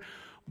entire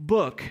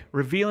book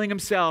revealing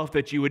Himself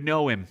that you would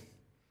know Him.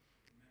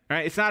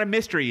 Right? It's not a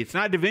mystery. It's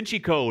not a Da Vinci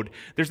Code.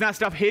 There's not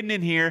stuff hidden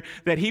in here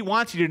that He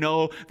wants you to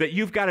know that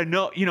you've got to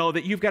know,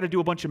 that you've got to do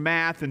a bunch of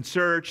math and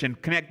search and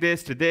connect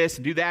this to this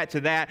and do that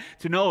to that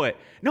to know it.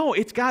 No,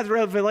 it's God's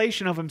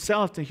revelation of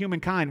Himself to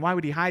humankind. Why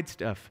would He hide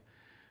stuff?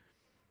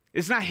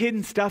 It's not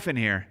hidden stuff in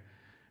here,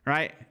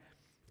 right?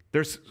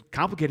 There's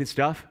complicated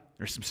stuff.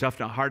 There's some stuff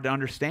hard to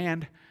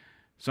understand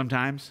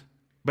sometimes,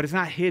 but it's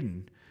not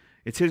hidden.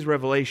 It's His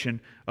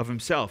revelation of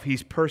Himself.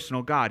 He's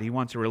personal God. He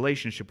wants a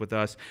relationship with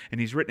us, and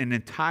He's written an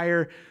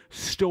entire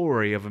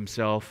story of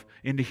Himself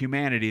into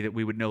humanity that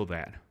we would know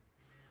that.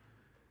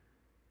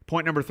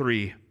 Point number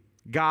 3,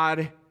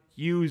 God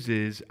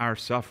uses our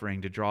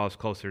suffering to draw us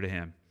closer to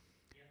Him.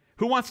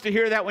 Who wants to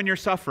hear that when you're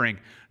suffering?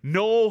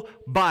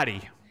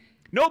 Nobody.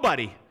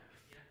 Nobody.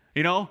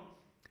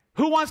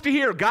 Who wants to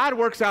hear God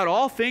works out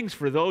all things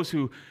for those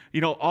who,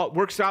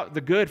 works out the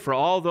good for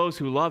all those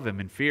who love Him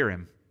and fear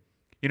Him?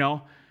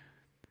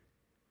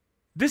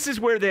 This is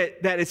where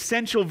that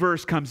essential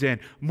verse comes in.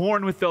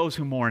 Mourn with those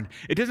who mourn.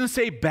 It doesn't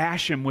say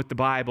bash them with the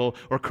Bible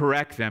or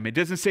correct them. It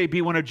doesn't say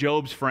be one of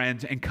Job's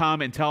friends and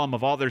come and tell them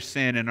of all their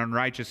sin and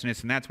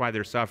unrighteousness and that's why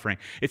they're suffering.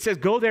 It says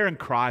go there and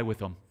cry with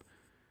them.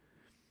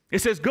 It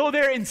says go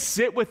there and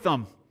sit with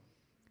them.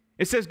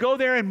 It says go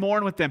there and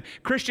mourn with them.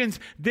 Christians,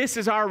 this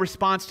is our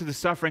response to the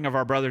suffering of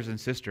our brothers and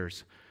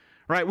sisters.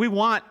 Right? We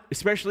want,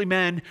 especially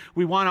men,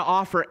 we want to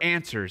offer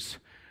answers.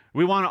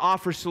 We want to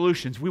offer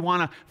solutions. We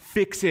want to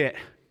fix it.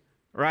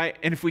 Right?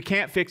 And if we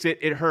can't fix it,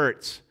 it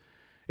hurts.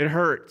 It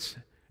hurts.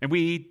 And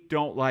we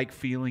don't like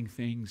feeling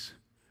things.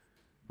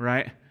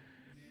 Right?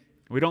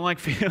 We don't like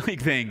feeling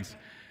things.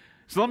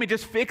 So let me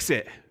just fix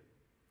it.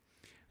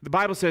 The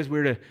Bible says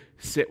we're to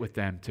sit with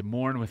them, to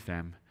mourn with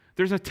them.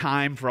 There's a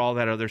time for all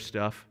that other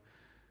stuff.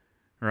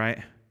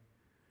 Right?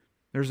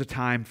 There's a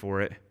time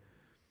for it.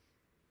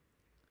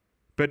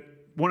 But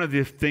one of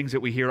the things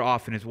that we hear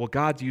often is, well,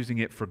 God's using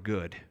it for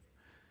good.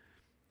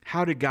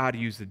 How did God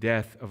use the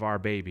death of our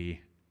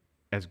baby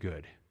as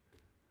good?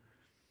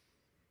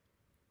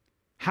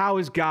 How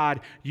is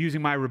God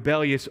using my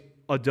rebellious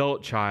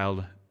adult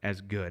child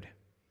as good?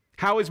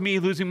 How is me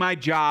losing my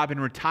job in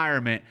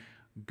retirement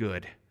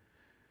good?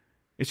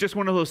 It's just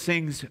one of those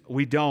things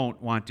we don't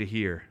want to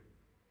hear.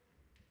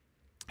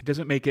 It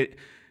doesn't make it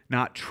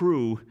not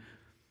true.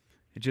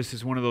 It just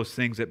is one of those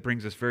things that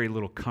brings us very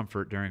little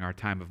comfort during our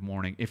time of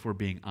mourning if we're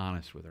being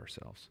honest with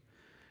ourselves.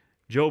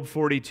 Job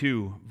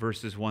 42,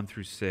 verses 1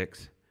 through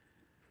 6.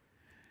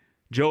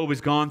 Job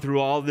has gone through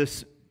all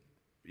this,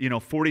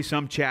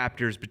 40-some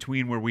chapters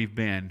between where we've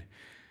been,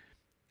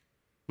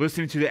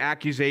 listening to the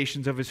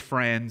accusations of his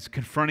friends,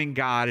 confronting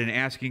God and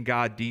asking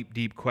God deep,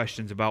 deep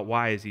questions about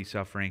why is he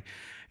suffering.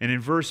 And in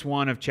verse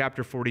 1 of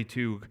chapter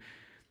 42,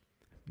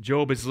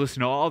 Job has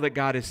listened to all that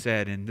God has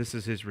said, and this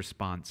is his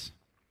response.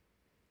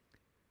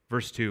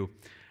 Verse 2,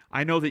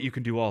 I know that you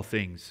can do all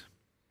things,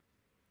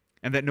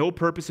 and that no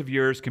purpose of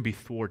yours can be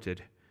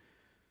thwarted.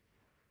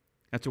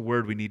 That's a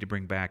word we need to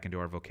bring back into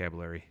our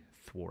vocabulary.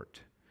 Thwart.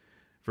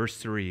 Verse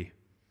 3,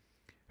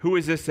 who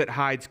is this that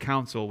hides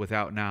counsel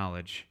without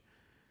knowledge?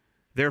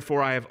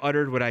 Therefore I have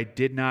uttered what I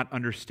did not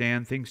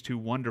understand, things too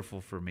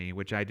wonderful for me,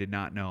 which I did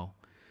not know.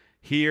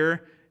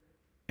 Hear,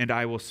 and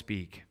I will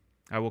speak.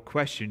 I will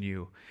question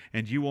you,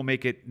 and you will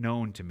make it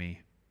known to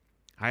me.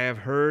 I have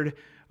heard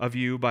of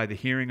you by the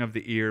hearing of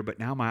the ear, but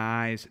now my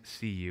eyes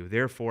see you.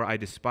 Therefore I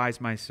despise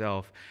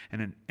myself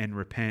and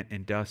repent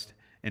in dust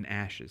and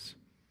ashes.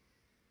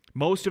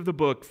 Most of the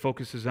book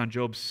focuses on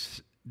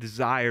Job's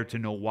desire to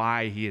know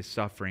why he is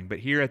suffering, but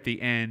here at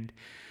the end,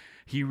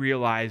 he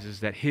realizes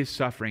that his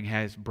suffering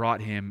has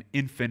brought him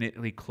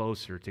infinitely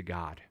closer to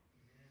God.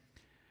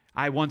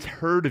 I once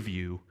heard of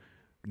you,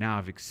 now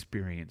I've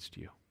experienced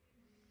you.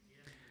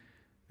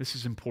 This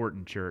is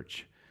important,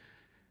 church.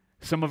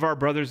 Some of our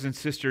brothers and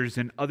sisters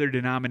in other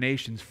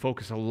denominations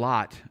focus a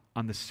lot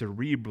on the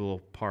cerebral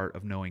part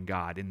of knowing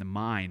God, in the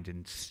mind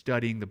and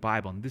studying the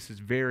Bible. And this is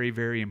very,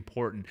 very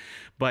important.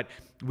 But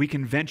we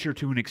can venture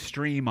to an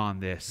extreme on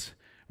this,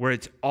 where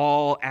it's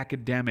all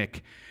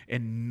academic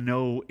and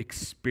no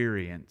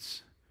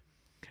experience.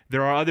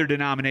 There are other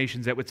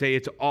denominations that would say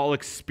it's all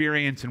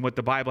experience and what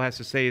the Bible has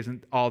to say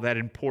isn't all that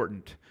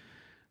important.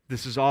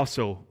 This is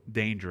also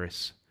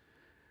dangerous.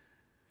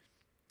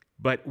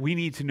 But we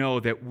need to know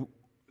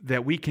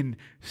that we can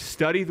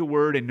study the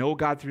Word and know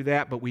God through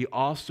that, but we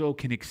also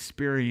can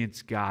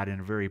experience God in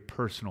a very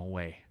personal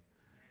way,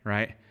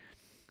 right?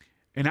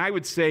 And I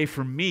would say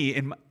for me,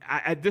 and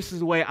this is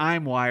the way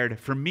I'm wired,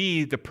 for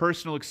me, the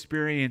personal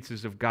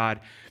experiences of God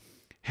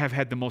have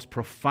had the most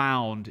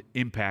profound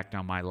impact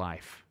on my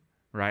life,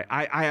 right?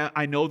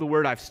 I know the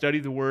Word, I've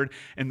studied the Word,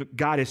 and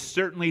God has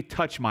certainly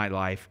touched my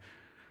life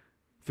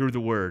through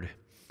the Word.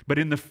 But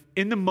in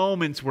the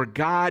moments where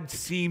God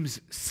seems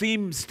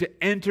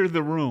to enter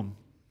the room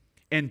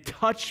and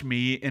touch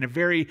me in a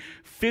very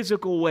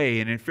physical way,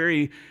 in a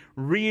very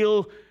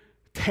real,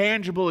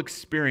 tangible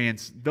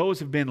experience, those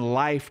have been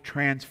life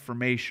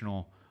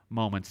transformational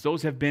moments.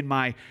 Those have been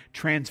my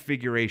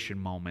transfiguration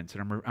moments.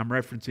 And I'm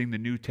referencing the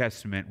New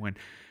Testament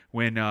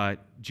when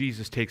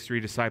Jesus takes 3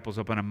 disciples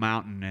up on a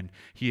mountain and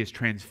he is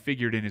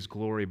transfigured in his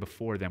glory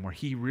before them, where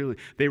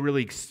they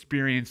really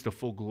experience the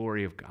full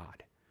glory of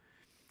God.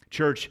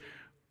 Church,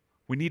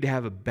 we need to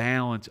have a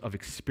balance of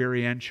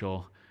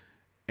experiential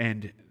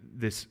and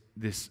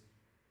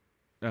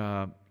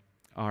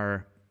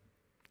our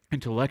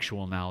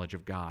intellectual knowledge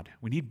of God.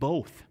 We need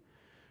both.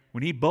 We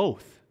need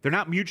both. They're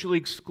not mutually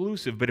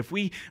exclusive, but if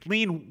we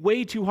lean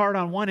way too hard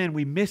on one end,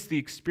 we miss the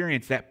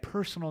experience, that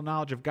personal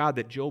knowledge of God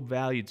that Job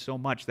valued so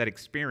much, that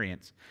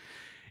experience.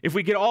 If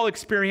we get all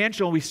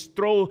experiential and we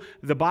throw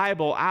the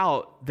Bible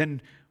out,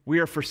 then we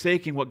are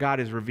forsaking what God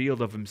has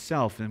revealed of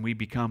himself, and we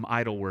become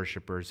idol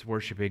worshipers,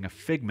 worshiping a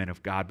figment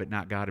of God, but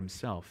not God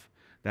himself.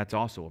 That's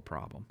also a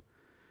problem.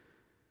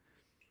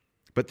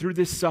 But through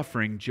this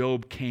suffering,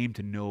 Job came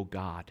to know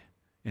God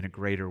in a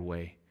greater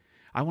way.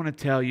 I want to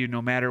tell you,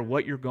 no matter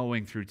what you're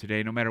going through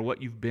today, no matter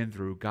what you've been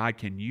through, God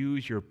can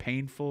use your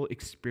painful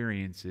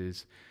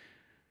experiences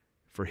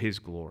for his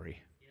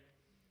glory.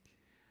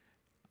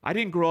 I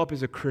didn't grow up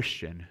as a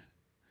Christian.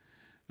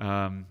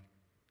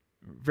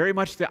 Very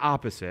much the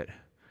opposite.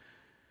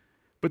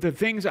 But the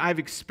things I've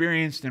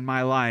experienced in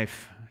my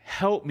life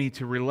help me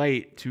to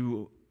relate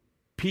to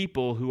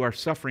people who are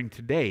suffering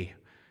today,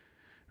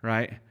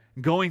 right?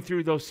 Going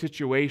through those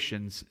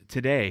situations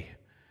today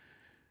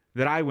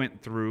that I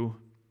went through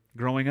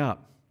growing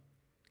up.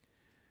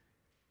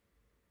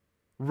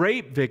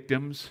 Rape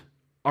victims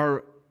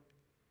are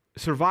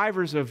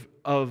survivors of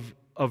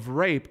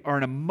rape are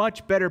in a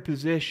much better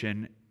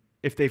position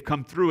if they've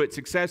come through it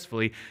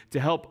successfully to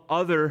help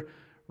other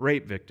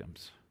rape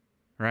victims,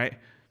 right?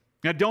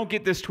 Now, don't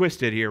get this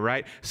twisted here,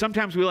 right?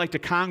 Sometimes we like to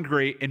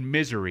congregate in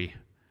misery,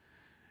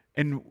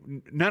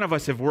 and none of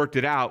us have worked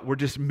it out. We're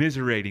just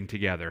miserating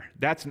together.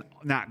 That's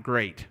not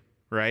great,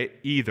 right?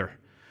 Either,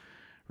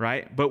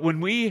 right? But when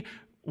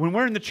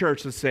we're in the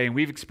church, let's say, and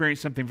we've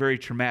experienced something very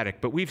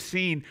traumatic, but we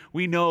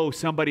know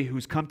somebody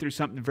who's come through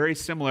something very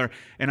similar,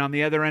 and on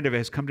the other end of it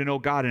has come to know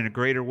God in a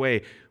greater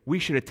way, we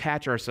should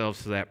attach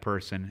ourselves to that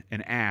person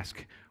and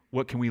ask,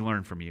 what can we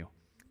learn from you?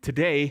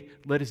 Today,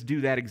 let us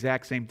do that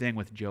exact same thing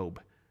with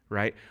Job.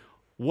 Right?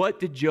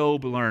 What did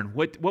Job learn?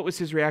 What was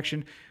his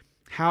reaction?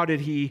 How did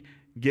he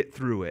get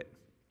through it?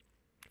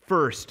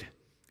 First,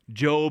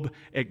 Job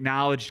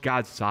acknowledged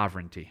God's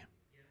sovereignty.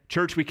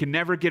 Church, we can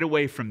never get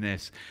away from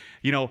this.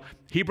 You know,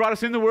 he brought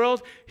us in the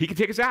world, he can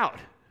take us out,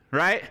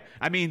 right?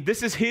 I mean,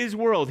 this is his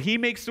world. He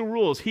makes the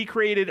rules. He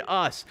created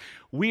us.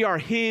 We are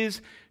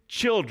his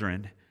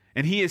children,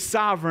 and he is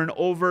sovereign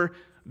over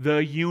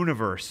the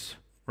universe,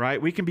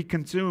 right? We can be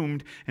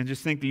consumed and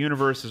just think the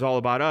universe is all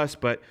about us,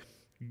 but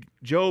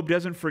Job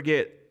doesn't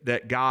forget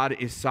that God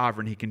is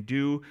sovereign. He can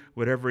do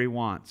whatever he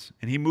wants.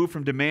 And he moved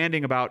from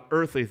demanding about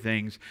earthly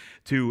things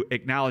to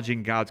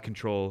acknowledging God's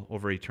control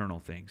over eternal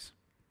things.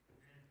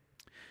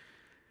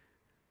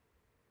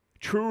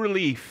 True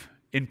relief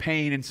in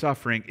pain and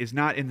suffering is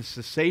not in the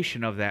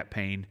cessation of that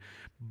pain,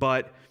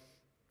 but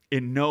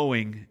in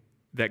knowing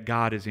that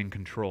God is in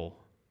control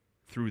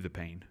through the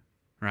pain,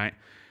 right?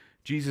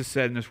 Jesus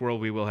said, in this world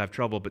we will have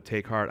trouble, but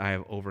take heart, I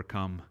have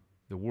overcome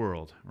the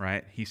world,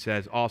 right? He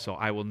says also,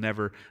 I will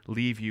never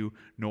leave you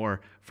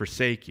nor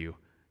forsake you.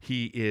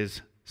 He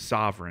is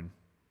sovereign.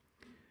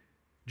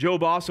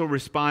 Job also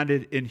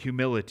responded in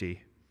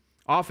humility.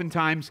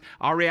 Oftentimes,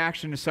 our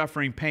reaction to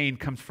suffering pain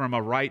comes from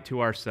a right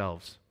to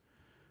ourselves.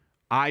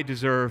 I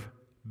deserve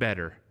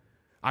better.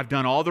 I've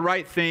done all the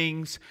right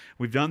things.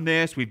 We've done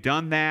this. We've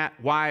done that.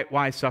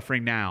 Why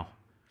suffering now?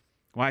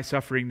 Why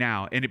suffering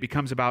now? And it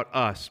becomes about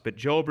us. But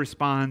Job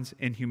responds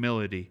in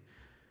humility.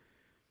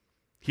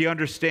 He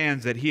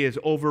understands that he has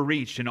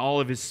overreached in all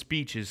of his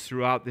speeches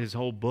throughout his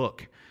whole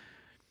book,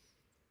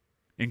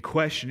 in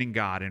questioning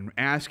God and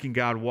asking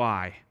God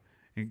why.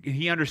 And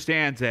he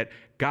understands that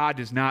God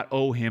does not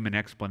owe him an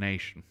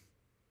explanation.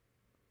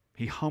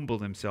 He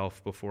humbled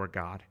himself before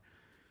God.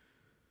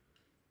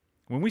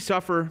 When we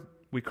suffer,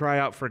 we cry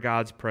out for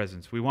God's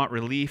presence. We want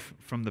relief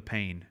from the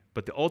pain.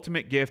 But the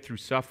ultimate gift through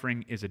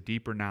suffering is a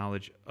deeper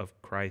knowledge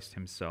of Christ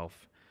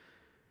himself.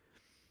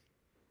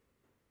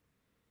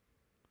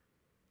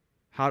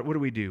 What do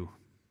we do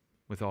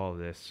with all of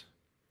this?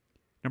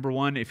 Number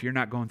one, if you're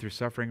not going through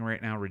suffering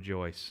right now,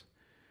 rejoice.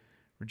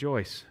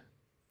 Rejoice.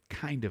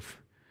 Kind of.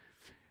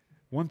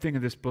 One thing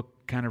that this book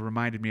kind of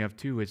reminded me of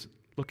too is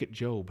look at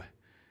Job.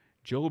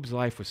 Job's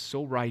life was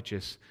so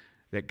righteous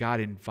that God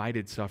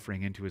invited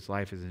suffering into his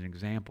life as an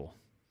example.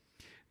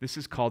 This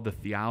is called the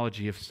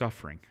theology of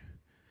suffering,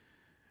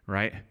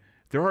 right?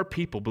 There are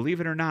people,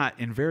 believe it or not,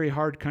 in very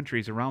hard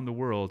countries around the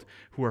world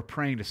who are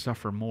praying to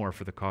suffer more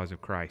for the cause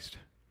of Christ.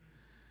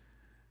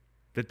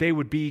 That they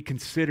would be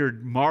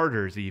considered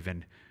martyrs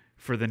even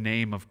for the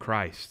name of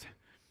Christ.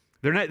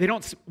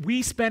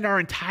 We spend our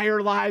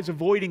entire lives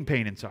avoiding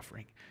pain and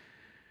suffering.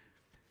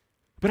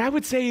 But I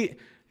would say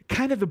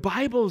kind of the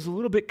Bible is a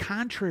little bit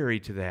contrary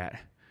to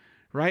that,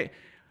 right?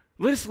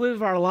 Let us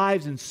live our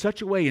lives in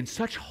such a way, in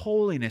such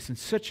holiness, in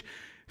such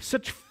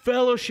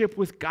fellowship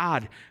with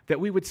God that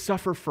we would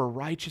suffer for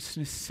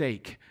righteousness'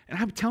 sake. And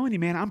I'm telling you,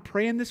 man, I'm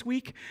praying this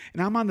week,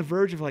 and I'm on the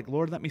verge of like,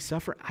 Lord, let me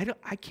suffer.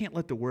 I can't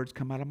let the words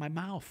come out of my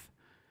mouth,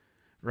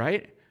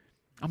 right?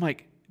 I'm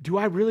like, do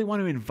I really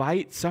want to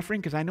invite suffering?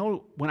 Because I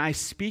know when I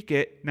speak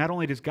it, not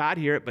only does God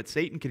hear it, but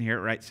Satan can hear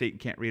it, right? Satan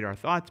can't read our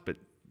thoughts, but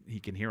he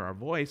can hear our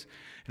voice.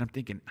 And I'm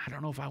thinking, I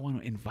don't know if I want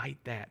to invite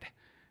that.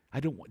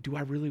 Do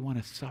I really want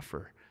to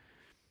suffer?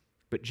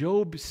 But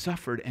Job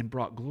suffered and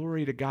brought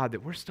glory to God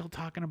that we're still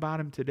talking about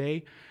him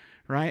today,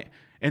 right?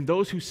 And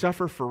those who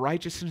suffer for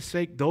righteousness'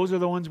 sake, those are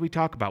the ones we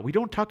talk about. We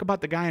don't talk about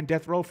the guy on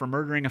death row for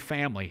murdering a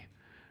family,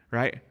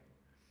 right?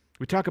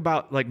 We talk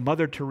about like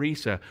Mother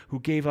Teresa, who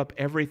gave up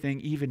everything,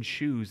 even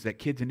shoes, that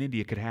kids in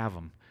India could have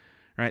them,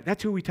 right?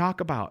 That's who we talk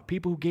about.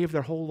 People who gave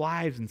their whole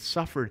lives and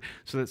suffered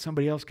so that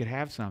somebody else could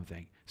have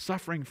something.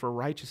 Suffering for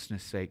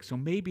righteousness' sake. So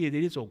maybe it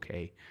is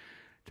okay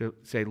to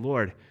say,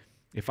 Lord,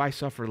 if I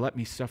suffer, let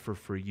me suffer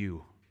for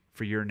you,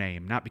 for your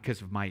name, not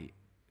because of my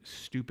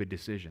stupid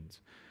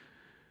decisions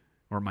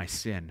or my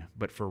sin,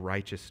 but for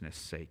righteousness'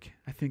 sake.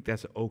 I think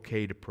that's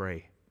okay to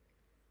pray.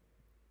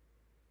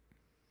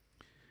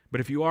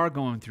 But if you are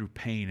going through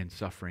pain and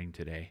suffering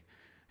today,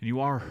 and you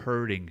are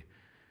hurting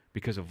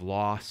because of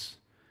loss,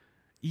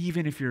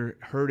 even if you're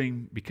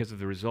hurting because of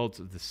the results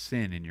of the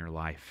sin in your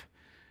life,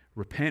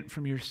 repent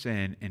from your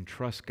sin and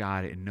trust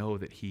God and know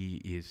that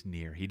He is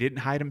near. He didn't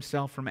hide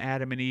Himself from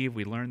Adam and Eve.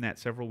 We learned that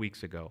several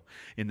weeks ago.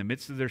 In the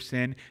midst of their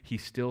sin, He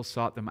still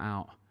sought them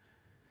out.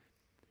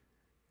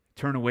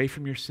 Turn away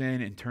from your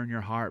sin and turn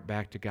your heart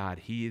back to God.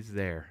 He is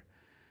there.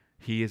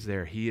 He is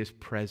there. He is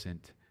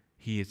present.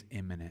 He is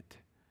imminent.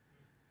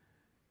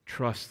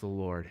 Trust the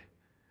Lord.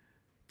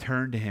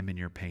 Turn to Him in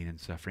your pain and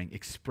suffering.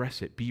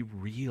 Express it. Be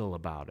real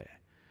about it.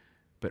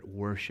 But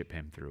worship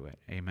Him through it.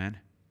 Amen?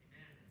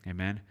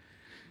 Amen.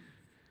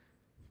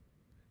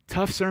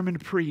 Tough sermon to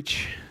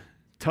preach.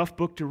 Tough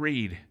book to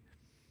read.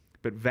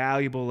 But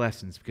valuable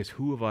lessons, because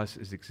who of us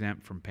is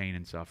exempt from pain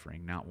and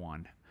suffering? Not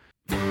one.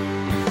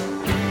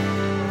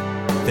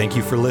 Thank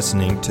you for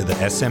listening to the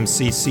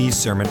SMCC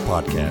Sermon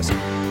Podcast.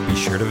 Be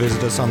sure to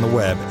visit us on the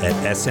web at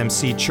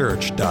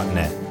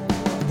smcchurch.net.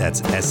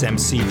 That's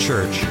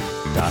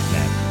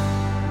smcchurch.net.